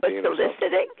 17 or something.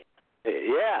 Soliciting?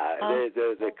 Yeah,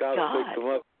 the cops picked him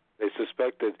up. They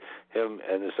suspected him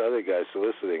and this other guy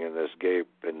soliciting in this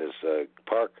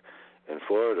park in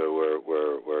Florida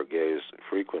where gays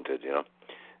frequented, you know.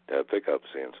 Pickup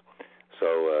scenes. So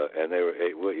and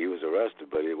he was arrested,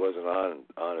 but he wasn't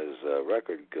on his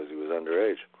record because he was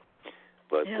underage.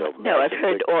 But no, I've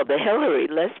heard all the Hillary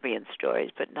lesbian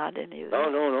stories, but not any of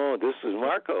them. No. This is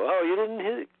Marco. Oh, you didn't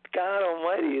hit it. God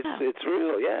Almighty, it's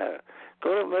real. Yeah,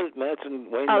 go to Madsen.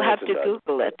 Wayne I'll Madsen. have to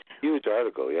Google it. Huge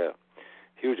article. Yeah,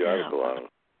 huge article on him.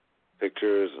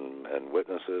 Pictures and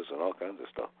witnesses and all kinds of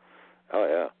stuff. Oh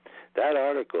yeah, that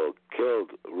article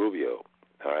killed Rubio.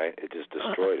 All right, it just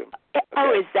destroyed him. Okay?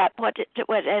 Oh, is that what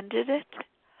ended it?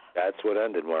 That's what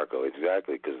ended Marco,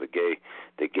 exactly, because the gay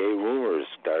rumors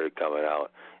started coming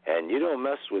out, and you don't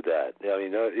mess with that. I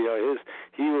mean,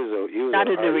 he was not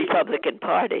in the Republican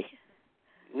Party.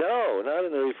 No, not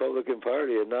in the Republican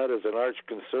Party, and not as an arch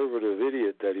conservative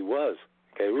idiot that he was.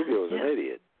 Okay, Rubio was an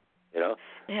idiot. You know,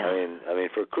 yeah. I mean,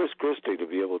 for Chris Christie to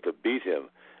be able to beat him,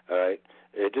 all right.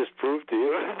 It just proved to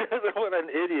you what an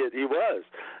idiot he was,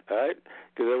 all right?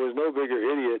 Because there was no bigger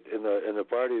idiot in the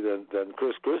party than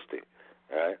Chris Christie,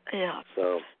 all right? Yeah.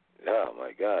 So, oh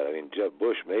my God, I mean Jeb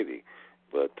Bush maybe,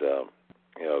 but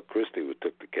Christie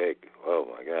took the cake. Oh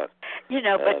my God. You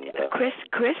know, but Chris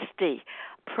Christie,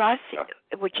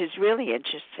 which is really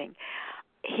interesting,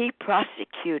 he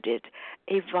prosecuted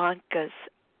Ivanka's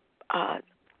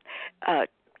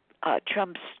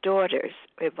Trump's daughter's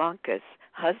Ivanka's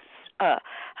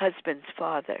husband's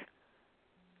father.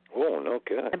 Oh, no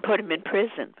kidding. And put him in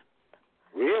prison.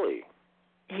 Really?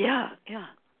 Yeah.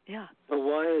 So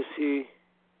why is he?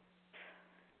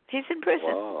 He's in prison.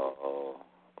 Oh,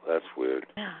 that's weird.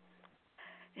 Yeah.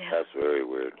 That's very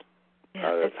weird.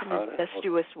 Yeah, it's an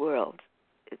incestuous world.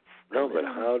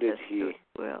 How did he?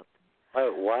 World.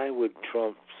 Why would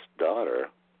Trump's daughter?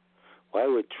 Why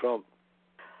would Trump?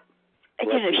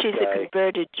 She's a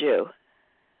converted Jew.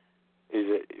 Is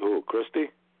it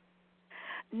Christie?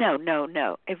 No,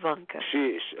 Ivanka.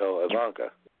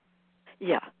 Ivanka.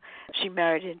 Yeah, she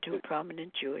married into a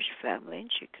prominent Jewish family,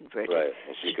 and she converted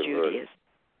to Judaism.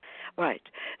 Right.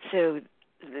 So,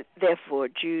 therefore,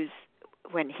 Jews,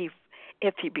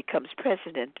 if he becomes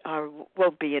president,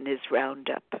 won't be in his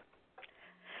roundup.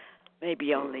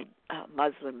 Maybe only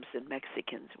Muslims and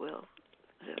Mexicans will.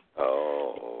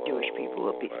 Jewish people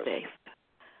will be safe.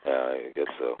 Yeah, I guess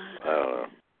so. I don't know.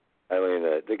 I mean,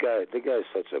 the guy's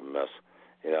such a mess.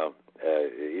 You know,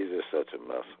 he's just such a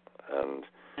mess, and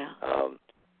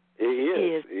he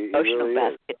is. He emotional really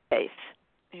basket case.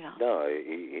 Yeah. No,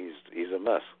 he's a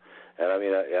mess. And I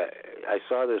mean, I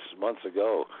saw this months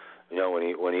ago. You know,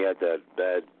 when he had that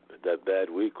bad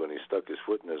week when he stuck his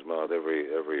foot in his mouth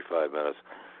every 5 minutes.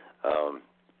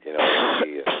 He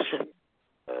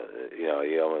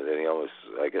almost.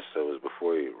 I guess that was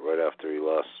right after he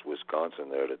lost Wisconsin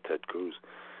there to Ted Cruz.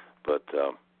 But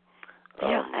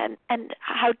and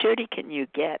how dirty can you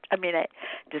get? I mean, I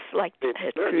dislike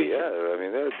Ted Cruz. Yeah, I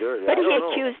mean they're dirty. But he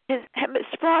accused his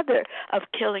father of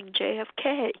killing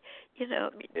JFK. You know.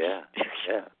 I mean, yeah.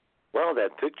 Well,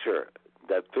 that picture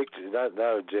that picture, not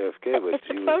JFK, but it's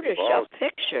she a was Photoshop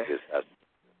picture.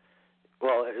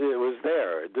 Well, it was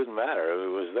there. It didn't matter. It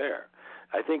was there.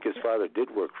 I think his father did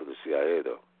work for the CIA,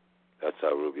 though. That's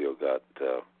how Rubio got,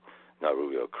 not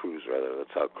Rubio, Cruz, rather.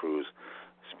 That's how Cruz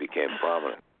became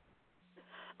prominent.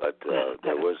 But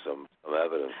there was some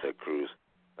evidence that Cruz's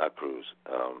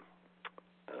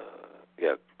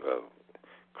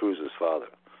father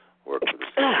worked for the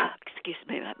CIA. Excuse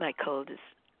me, my cold is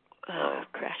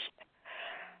crashed.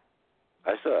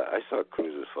 I saw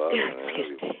Cruz's father in an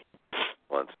interview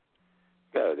once.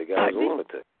 Yeah, the guy was a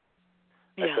lunatic.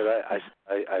 Yeah.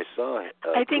 I saw.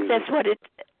 I think Cruz's, that's what it.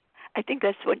 I think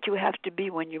that's what you have to be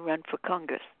when you run for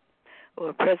Congress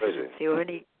or presidency or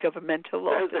any governmental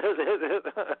office.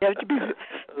 You have to be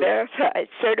verified,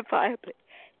 certifiably.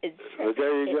 But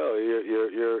there you go.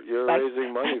 You're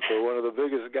raising money for one of the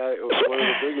biggest guys. One of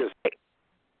the biggest.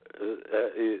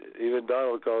 Even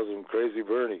Donald calls him Crazy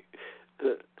Bernie.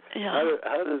 Yeah.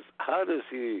 How does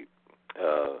he?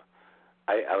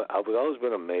 I've always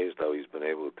been amazed how he's been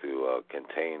able to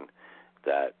contain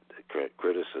that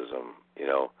criticism,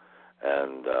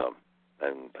 and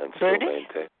still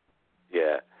maintain.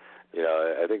 Yeah,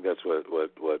 I think that's what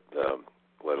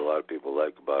a lot of people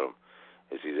like about him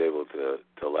is he's able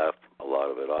to laugh a lot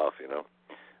of it off,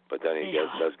 But then he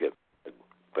does get,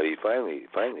 but he finally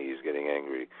he's getting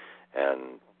angry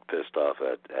and pissed off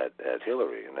at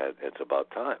Hillary, and it's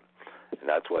about time, and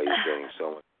that's why he's getting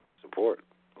so much support,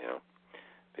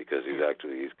 because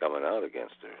he's coming out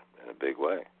against her in a big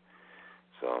way.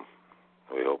 So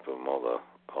we hope him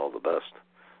all the best.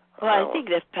 Well, I think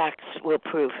the facts will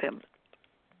prove him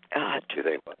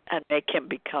and make him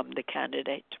become the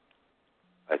candidate.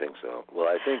 I think so. Well,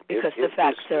 I think because the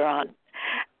facts are on.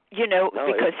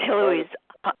 Because Hillary's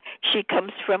she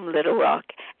comes from Little Rock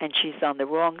and she's on the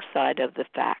wrong side of the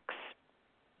facts.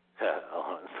 Yeah,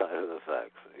 on the side of the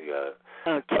facts. You got it.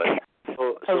 Okay.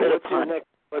 So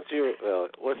what's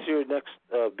your next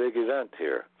big event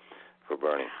here for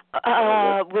Bernie?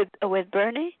 With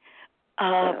Bernie,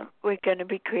 we're going to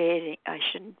be creating. I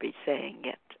shouldn't be saying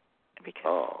it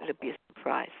because it'll be a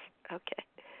surprise. Okay.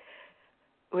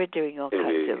 We're doing all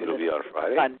kinds of. It'll be on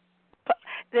Friday. Fun,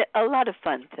 a lot of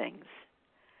fun things.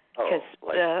 Because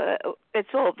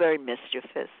it's all very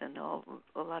mischievous and a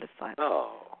lot of fun.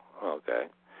 Oh, okay.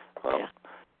 Well,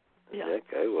 yeah.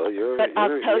 Okay. Well,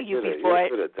 I'll tell you before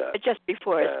just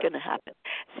before it's going to happen,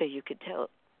 so you can tell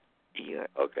your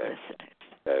listeners.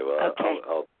 Okay. Well, okay.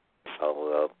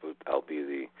 I'll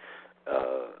be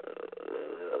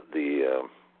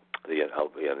I'll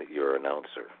be your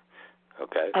announcer.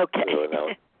 Okay. Okay.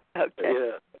 Okay.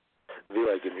 Yeah. Be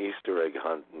like an Easter egg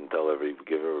hunt and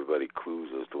give everybody clues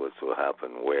as to what's will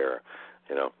happen where,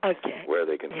 where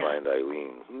they can find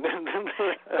Ilene.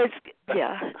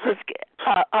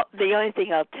 The only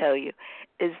thing I'll tell you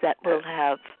is that we'll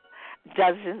have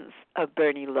dozens of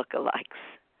Bernie lookalikes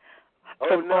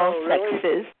from all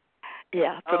sexes.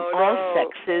 Yeah, from all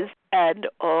sexes and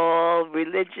all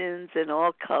religions and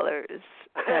all colors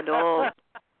and all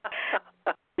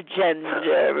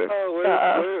gender.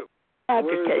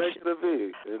 Where is that going to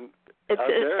be?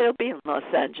 It'll be in Los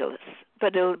Angeles,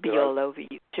 but it'll be all over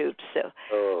YouTube, so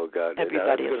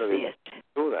everybody will see it.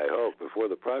 Soon, I hope, before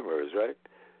the primaries, right?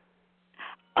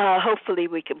 Hopefully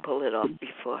we can pull it off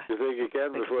before. You think you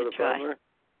can before the primary?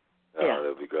 Yeah.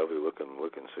 They'll be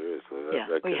looking seriously.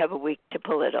 We have a week to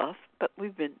pull it off, but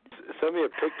we've been. Send me a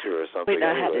picture or something. We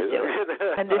know how to do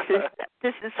it, and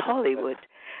this is Hollywood.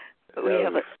 We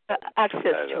have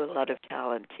access to a lot of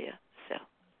talent here, so.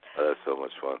 Oh, that's so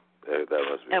much fun. That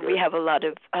must be. And great. we have a lot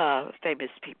of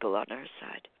famous people on our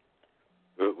side.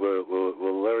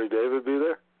 Will Larry David be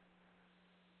there?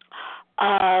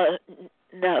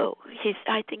 No,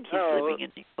 I think he's living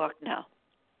in New York now.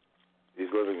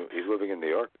 He's living in New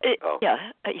York.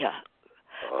 Yeah.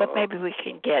 But maybe we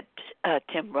can get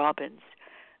Tim Robbins.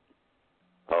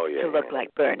 To look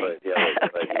like Bernie.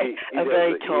 Okay. A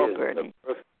very tall Bernie.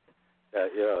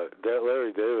 That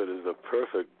Larry David is the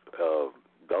perfect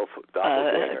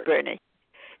doppelganger. Bernie.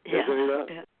 Yeah. Isn't he that?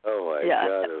 Yeah. Oh my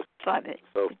God! It's funny.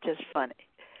 Just funny.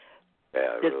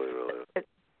 Yeah, really.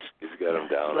 He's got him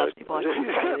down. He's got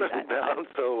him down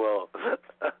so well.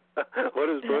 What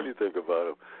does Bernie think about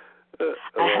him?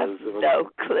 I have no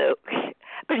clue.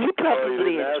 But he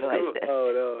probably enjoys it.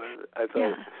 Oh no! I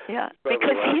thought. Yeah.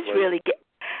 Because he's really.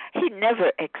 He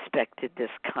never expected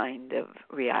this kind of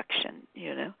reaction.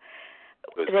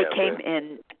 They came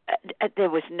in. There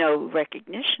was no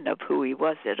recognition of who he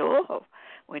was at all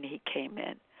when he came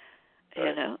in.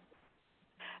 No,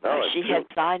 she had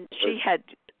signed. She had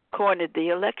cornered the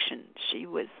election. She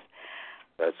was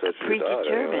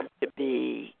predetermined to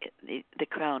be the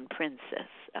crown princess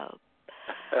of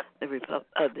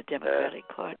the Democratic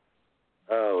Party.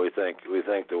 Oh, we thank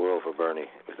the world for Bernie.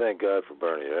 We thank God for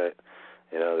Bernie, right?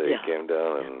 You know that he came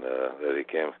down and that he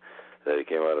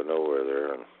came out of nowhere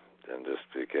there and just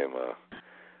became a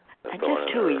thorn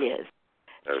just in 2 their years.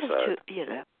 Just side.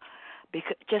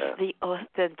 Because the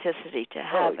authenticity to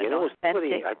have an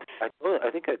authentic. I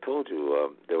think I told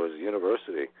you there was a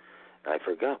university. I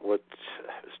forgot what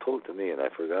was told to me, and I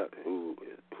forgot who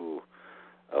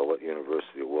what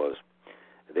university it was.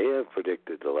 They have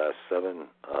predicted the last 7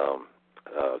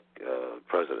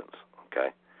 presidents.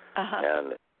 Okay,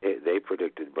 and they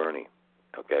predicted Bernie.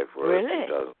 Okay, for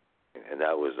 2000, and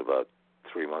that was about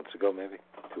 3 months ago, maybe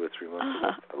 2 or 3 months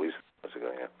ago, at least 3 months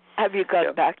ago. Yeah. Have you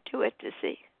gone back to it to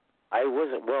see? I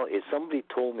wasn't. Well, somebody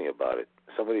told me about it.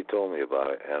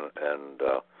 And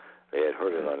they had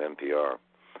heard it on NPR,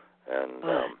 and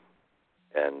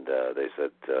they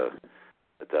said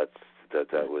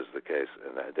that was the case,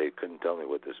 and they couldn't tell me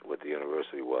what the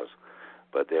university was,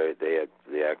 but they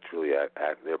actually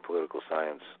their political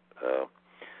science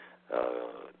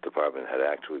department had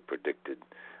actually predicted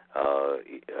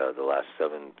the last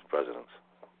 7 presidents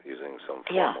using some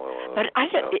formula. But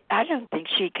I don't think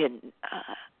she can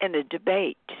in a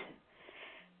debate,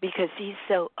 because he's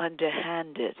so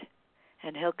underhanded,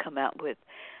 and he'll come out with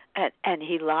and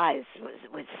he lies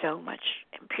with so much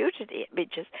impunity. I mean,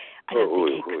 I don't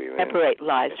think he can separate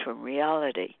lies from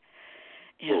reality.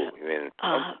 You mean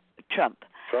Trump?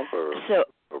 Trump or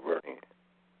Bernie?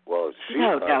 Well,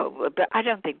 no, but I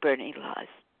don't think Bernie lies.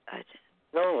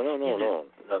 No.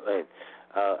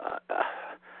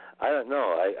 I don't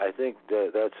know. I think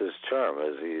that's his charm,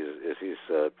 as he's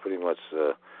pretty much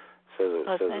says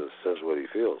what he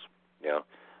feels.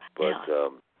 But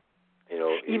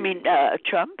You mean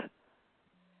Trump?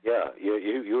 Yeah,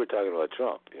 you were talking about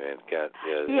Trump. You mean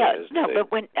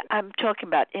but when I'm talking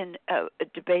about in a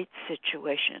debate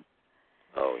situation.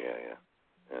 Oh yeah.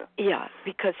 Yeah,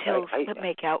 because he'll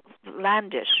make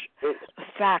outlandish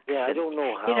facts. Yeah, I don't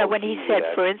know how. When he said,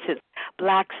 for instance,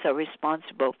 blacks are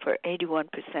responsible for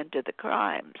 81% of the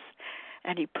crimes,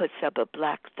 and he puts up a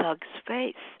black thug's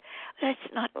face. It's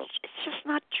just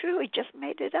not true. He just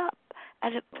made it up.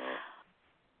 And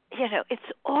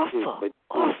it's awful. But,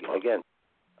 awful. Again,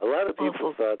 a lot of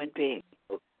people thought.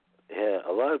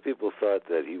 A lot of people thought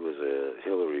that he was a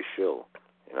Hillary shill.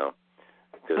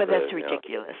 But that's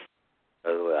ridiculous.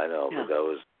 I know, but that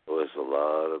was a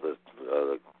lot of the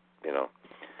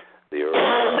early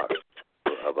talk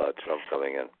about Trump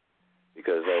coming in,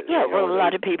 because a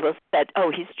lot of people said,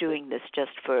 he's doing this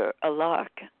just for a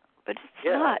lark, but it's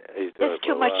not. There's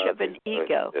too much of an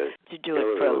ego to do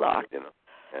it for a lark.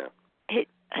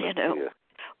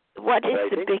 What is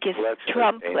the biggest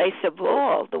Trump place of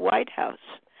all? The White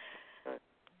House.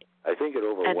 I think it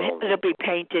overwhelmed. And it'll be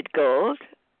painted gold.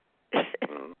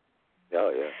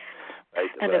 Oh yeah.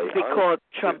 And it'll be called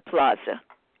Trump Plaza.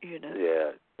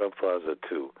 Yeah, Trump Plaza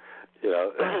 2.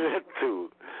 2.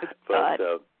 But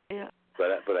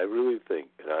but I really think,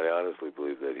 and I honestly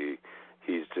believe that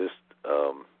he's just.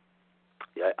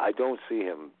 I don't see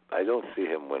him. I don't see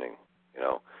him winning. I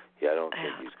don't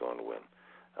think he's going to win.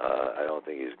 I don't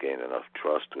think he's gained enough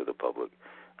trust with the public.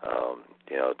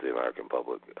 The American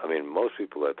public. I mean, most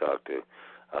people I talk to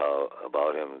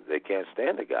about him, they can't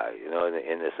stand the guy. In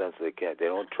the sense they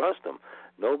don't trust him.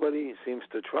 Nobody seems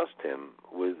to trust him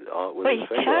with his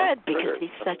finger. Well, he because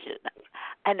he's such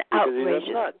an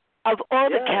outrageous. Of all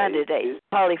the candidates,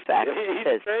 Polyfax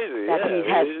says that he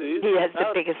has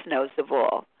the biggest nose of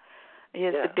all. He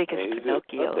has the biggest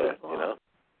Pinocchio of all.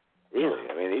 Really,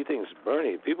 I mean, he thinks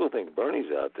Bernie. People think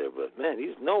Bernie's out there, but man,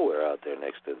 he's nowhere out there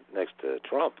next to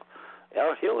Trump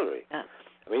or Hillary. I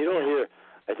mean, you don't hear.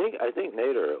 I think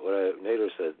Nader. What Nader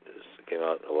said came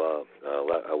out a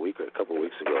couple of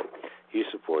weeks ago. He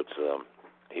supports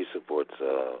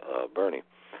Bernie.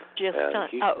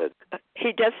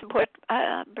 He does support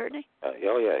Bernie.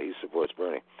 He supports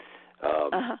Bernie.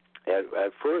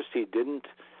 At first, he didn't.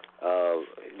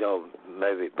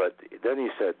 Maybe, but then he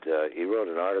said he wrote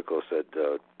an article. Said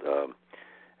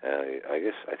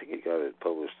I think he got it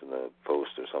published in the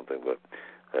Post or something, but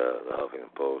the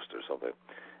Huffington Post or something.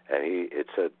 And he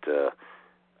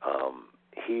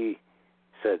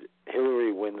said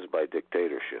Hillary wins by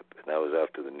dictatorship, and that was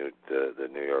after the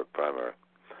New York primary.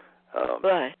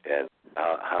 Right. And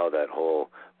how that whole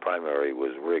primary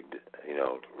was rigged.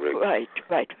 Rigged. Right.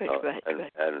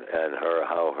 And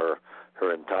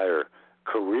her entire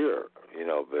career,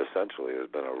 essentially has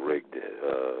been a rigged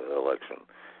election,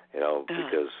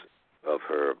 because of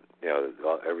her,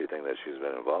 everything that she's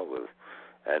been involved with.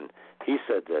 And he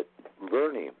said that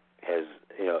Bernie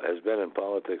has been in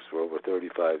politics politics for over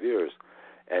 35 years,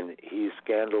 and he's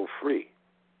scandal-free.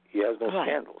 He has no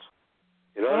scandals.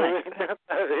 You know what I mean?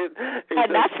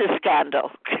 And that's a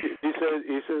scandal. He says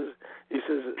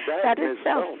that in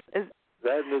itself is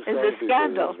a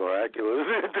scandal. Is miraculous.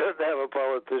 He doesn't have a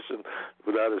politician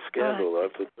without a scandal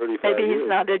for 35 Maybe years. he's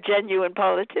not a genuine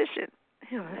politician.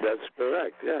 That's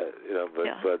correct. Yeah,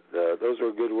 but those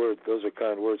were good words. Those are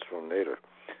kind words from Nader,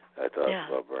 I thought,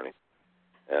 about Bernie.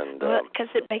 And because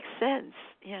it makes sense,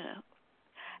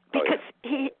 because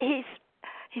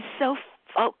he's so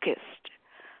focused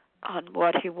on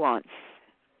what he wants,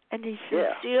 and he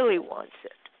sincerely wants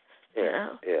it.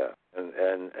 And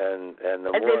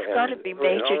there's got to be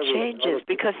major changes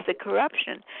because the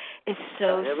corruption is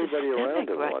so everybody around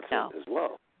him right wants now. it as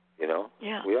well.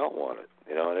 We all want it.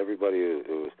 And everybody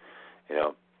who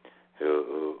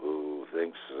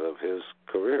thinks of his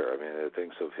career. I mean,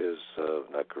 thinks of his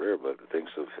not career, but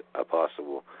thinks of a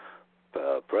possible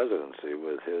presidency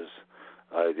with his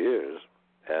ideas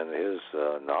and his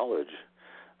knowledge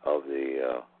of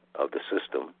the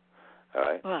system. All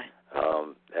right. Right.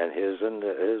 And his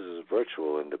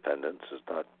virtual independence is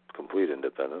not complete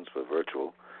independence, but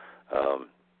virtual.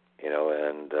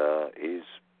 And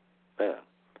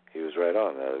he was right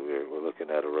on. We're looking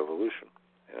at a revolution.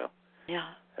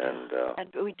 Yeah.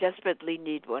 And we desperately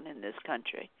need one in this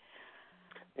country.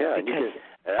 Yeah, because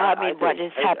what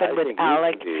has happened with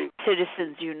ALEC,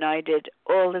 Citizens United,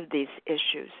 all of these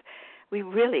issues, we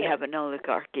really have an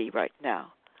oligarchy right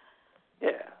now.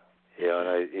 Yeah,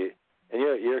 and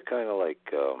you're kind of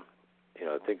like,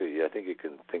 I think you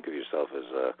can think of yourself as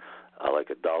like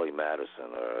a Dolly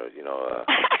Madison or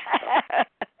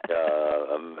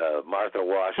Martha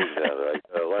Washington, like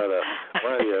one of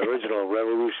the original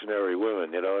revolutionary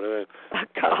women. You know what I mean? Oh,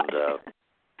 God.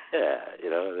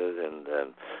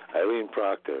 And Ilene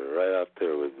Proctor, right up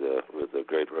there with the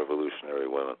great revolutionary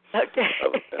women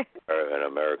in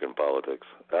American politics.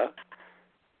 Huh?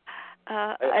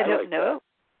 I don't know.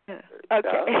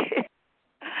 Okay.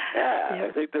 Yeah,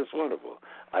 I think that's wonderful.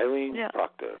 Ilene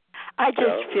Proctor. I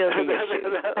just feel the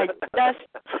issue. I just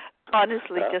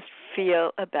honestly just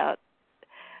feel about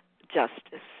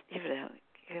justice,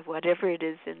 whatever it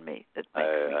is in me that makes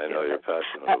me I know you're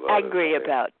passionate about angry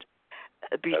about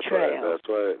betrayal.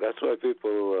 That's why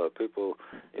people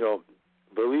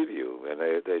believe you and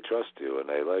they trust you and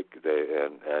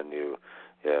and you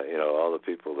all the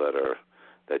people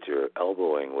that you're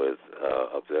elbowing with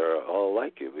up there all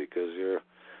like you because you're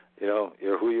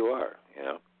who you are,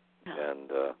 and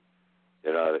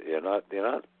you're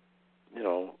not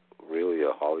really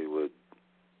a Hollywood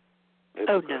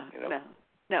hypocrite,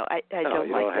 No, I don't like that.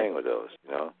 You don't hang with those,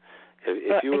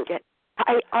 If you were,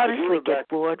 I honestly get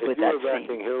bored with that thing. If you were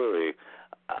backing Hillary,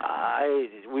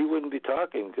 we wouldn't be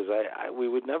talking because we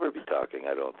would never be talking.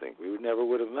 I don't think we never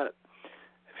would have met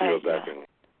if you were backing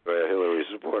a Hillary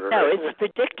supporter. No, it's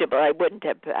predictable. I wouldn't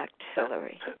have backed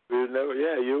Hillary. We would never.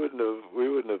 Yeah, you wouldn't have. We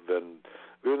wouldn't have been.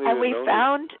 We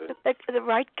found the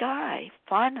right guy.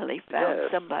 Finally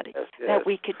found somebody that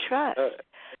we could trust.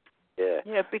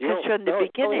 Because from the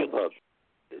beginning.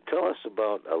 Tell us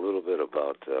a little bit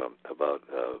about.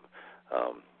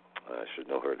 I should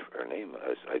know her name.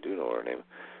 I do know her name.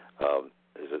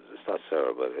 It's not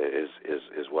Sarah, but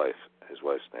his wife. His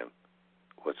wife's name.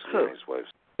 What's Bernie's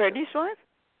wife's? Bernie's wife,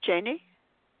 Janie.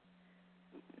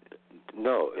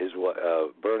 No,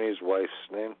 Bernie's wife's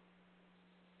name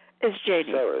is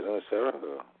Janie. Sarah, isn't it Sarah?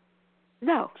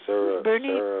 No.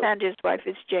 Bernie Sanders' wife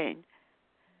is Jane.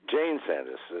 Jane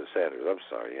Sanders. I'm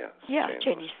sorry. Yeah.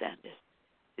 Janie Sanders.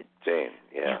 Jane.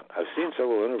 Yeah. I've seen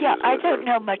several interviews. Yeah, I don't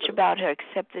know much about her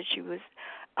except that she was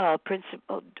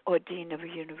principal or dean of a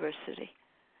university.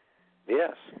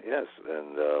 Yes,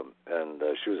 and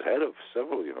she was head of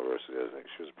several universities. I think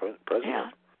she was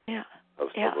president of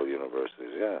several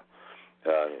universities. Yeah,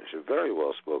 she's very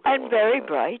well spoken and very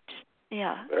bright.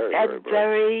 Yeah, very bright.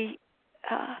 Very,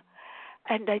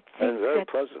 and I think very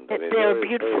pleasant. they're a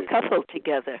beautiful couple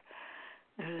together.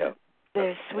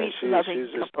 They're a sweet, loving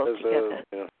couple together.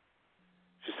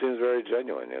 She seems very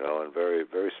genuine, and very,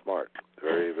 very smart.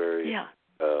 Very, very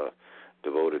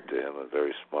devoted to him and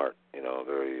very smart,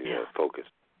 very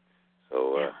focused.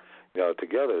 So,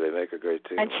 together they make a great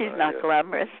team. And she's not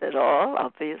glamorous at all,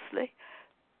 obviously.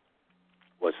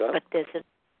 What's that? But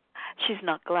she's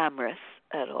not glamorous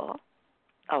at all,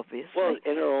 obviously. Well,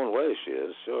 in her own way she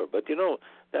is, sure. But,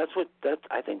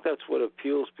 I think that's what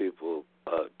appeals people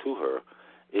to her,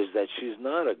 is that she's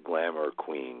not a glamour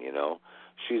queen,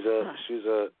 She's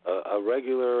a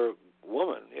regular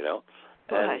woman,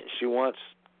 and she wants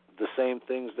the same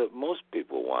things that most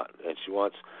people want, and she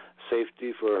wants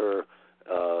safety for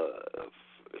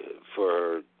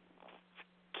for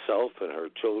herself and her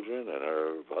children and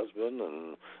her husband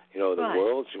and the Right.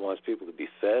 world. She wants people to be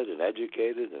fed and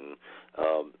educated and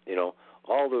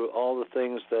all the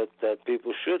things that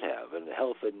people should have, and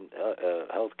health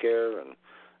care and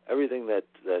everything that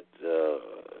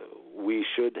we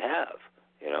should have.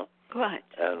 Right.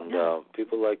 And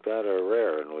people like that are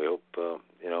rare, and we hope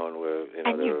and we're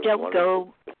and you don't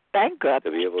go bankrupt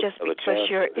to be able just to have a because chance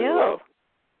you're to do ill. well.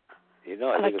 I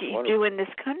like think it's you wonderful. do in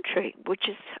this country, which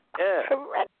is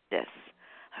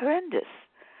horrendous.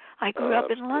 I grew up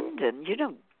in absolutely. London. You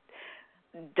don't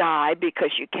die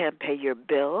because you can't pay your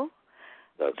bill.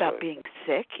 That's About right. being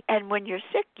sick, and when you're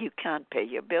sick, you can't pay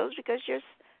your bills because you're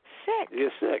sick.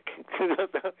 You're sick.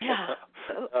 Yeah,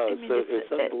 so,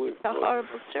 it's unbelievable. It's a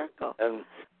horrible circle. And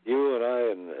you and I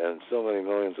and so many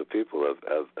millions of people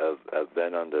have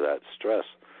been under that stress,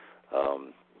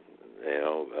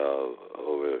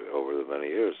 over the many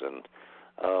years, and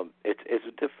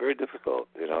it's very difficult,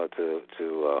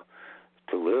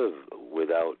 to live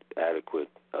without adequate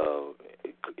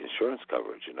insurance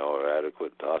coverage, or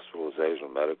adequate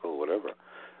hospitalization, medical, whatever.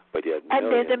 But yet,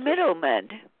 and they're the middlemen.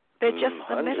 They're just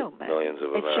the middlemen. Millions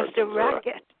of it's Americans just a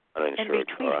racket in uninsured,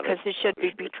 between, because it should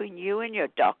be between you and your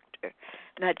doctor,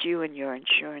 not you and your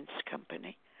insurance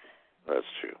company. That's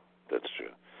true.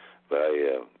 But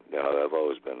I've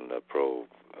always been pro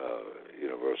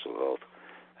universal health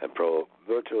and pro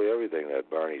virtually everything that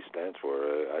Bernie stands for.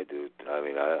 I do. I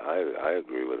mean, I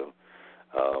agree with him,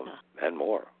 and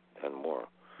more.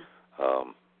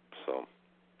 So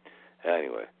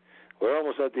anyway, we're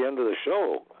almost at the end of the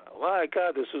show. My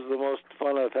God, this is the most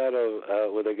fun I've had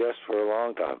with a guest for a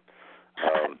long time.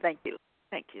 Thank you.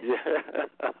 Yeah.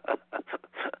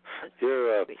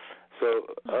 You're so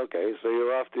okay. So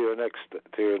you're off to your next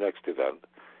event,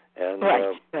 and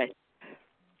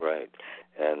right.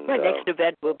 And my next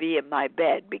event will be in my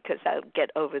bed, because I'll get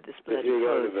over this bloody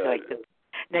cold. So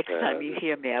next time you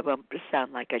hear me, I won't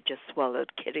sound like I just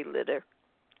swallowed kitty litter.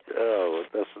 Oh,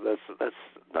 that's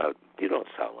not. You don't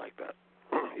sound like that.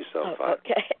 You sound fine.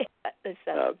 Okay. That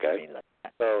sounds to me like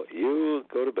that. So you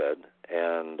go to bed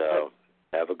and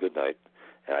have a good night.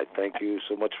 And I thank you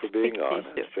so much for being on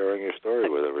and sharing your story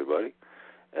with everybody.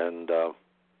 And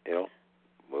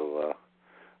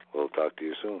we'll talk to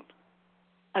you soon.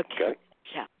 Okay.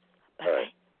 Yeah. Bye. All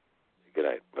right. Good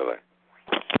night. Bye-bye.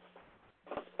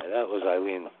 And that was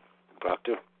Ilene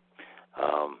Proctor,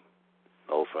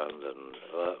 old friend, and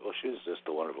she's just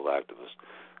a wonderful activist.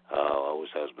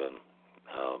 Always has been,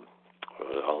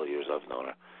 for all the years I've known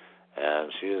her,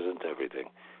 and she isn't everything.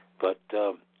 But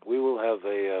we will have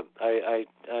I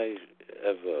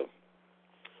have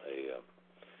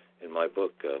in my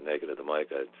book, Naked at the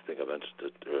Mic, I think I mentioned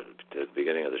it at the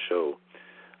beginning of the show,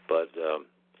 but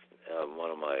one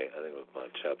of my, I think it was my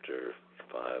chapter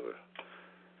 5, or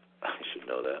I should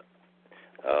know that.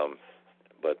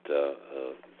 But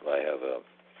I have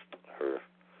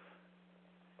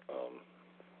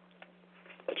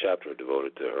a chapter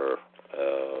devoted to her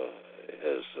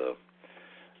as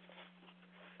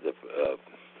the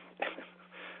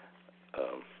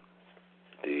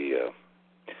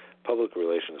public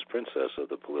relations princess of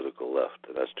the political left.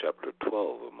 And that's chapter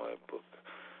 12 of my book.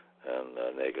 And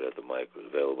Naked at the Mic was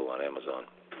available on Amazon,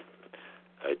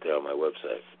 right there on my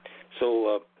website.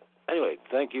 So anyway,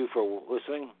 thank you for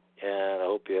listening, and I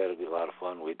hope you had a lot of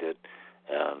fun. We did,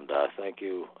 and thank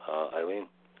you, Ilene,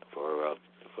 for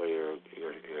your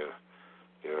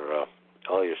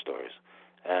all your stories,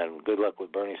 and good luck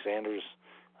with Bernie Sanders.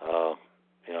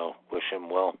 Wish him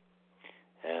well,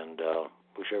 and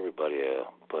wish everybody a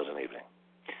pleasant evening.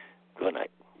 Good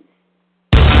night.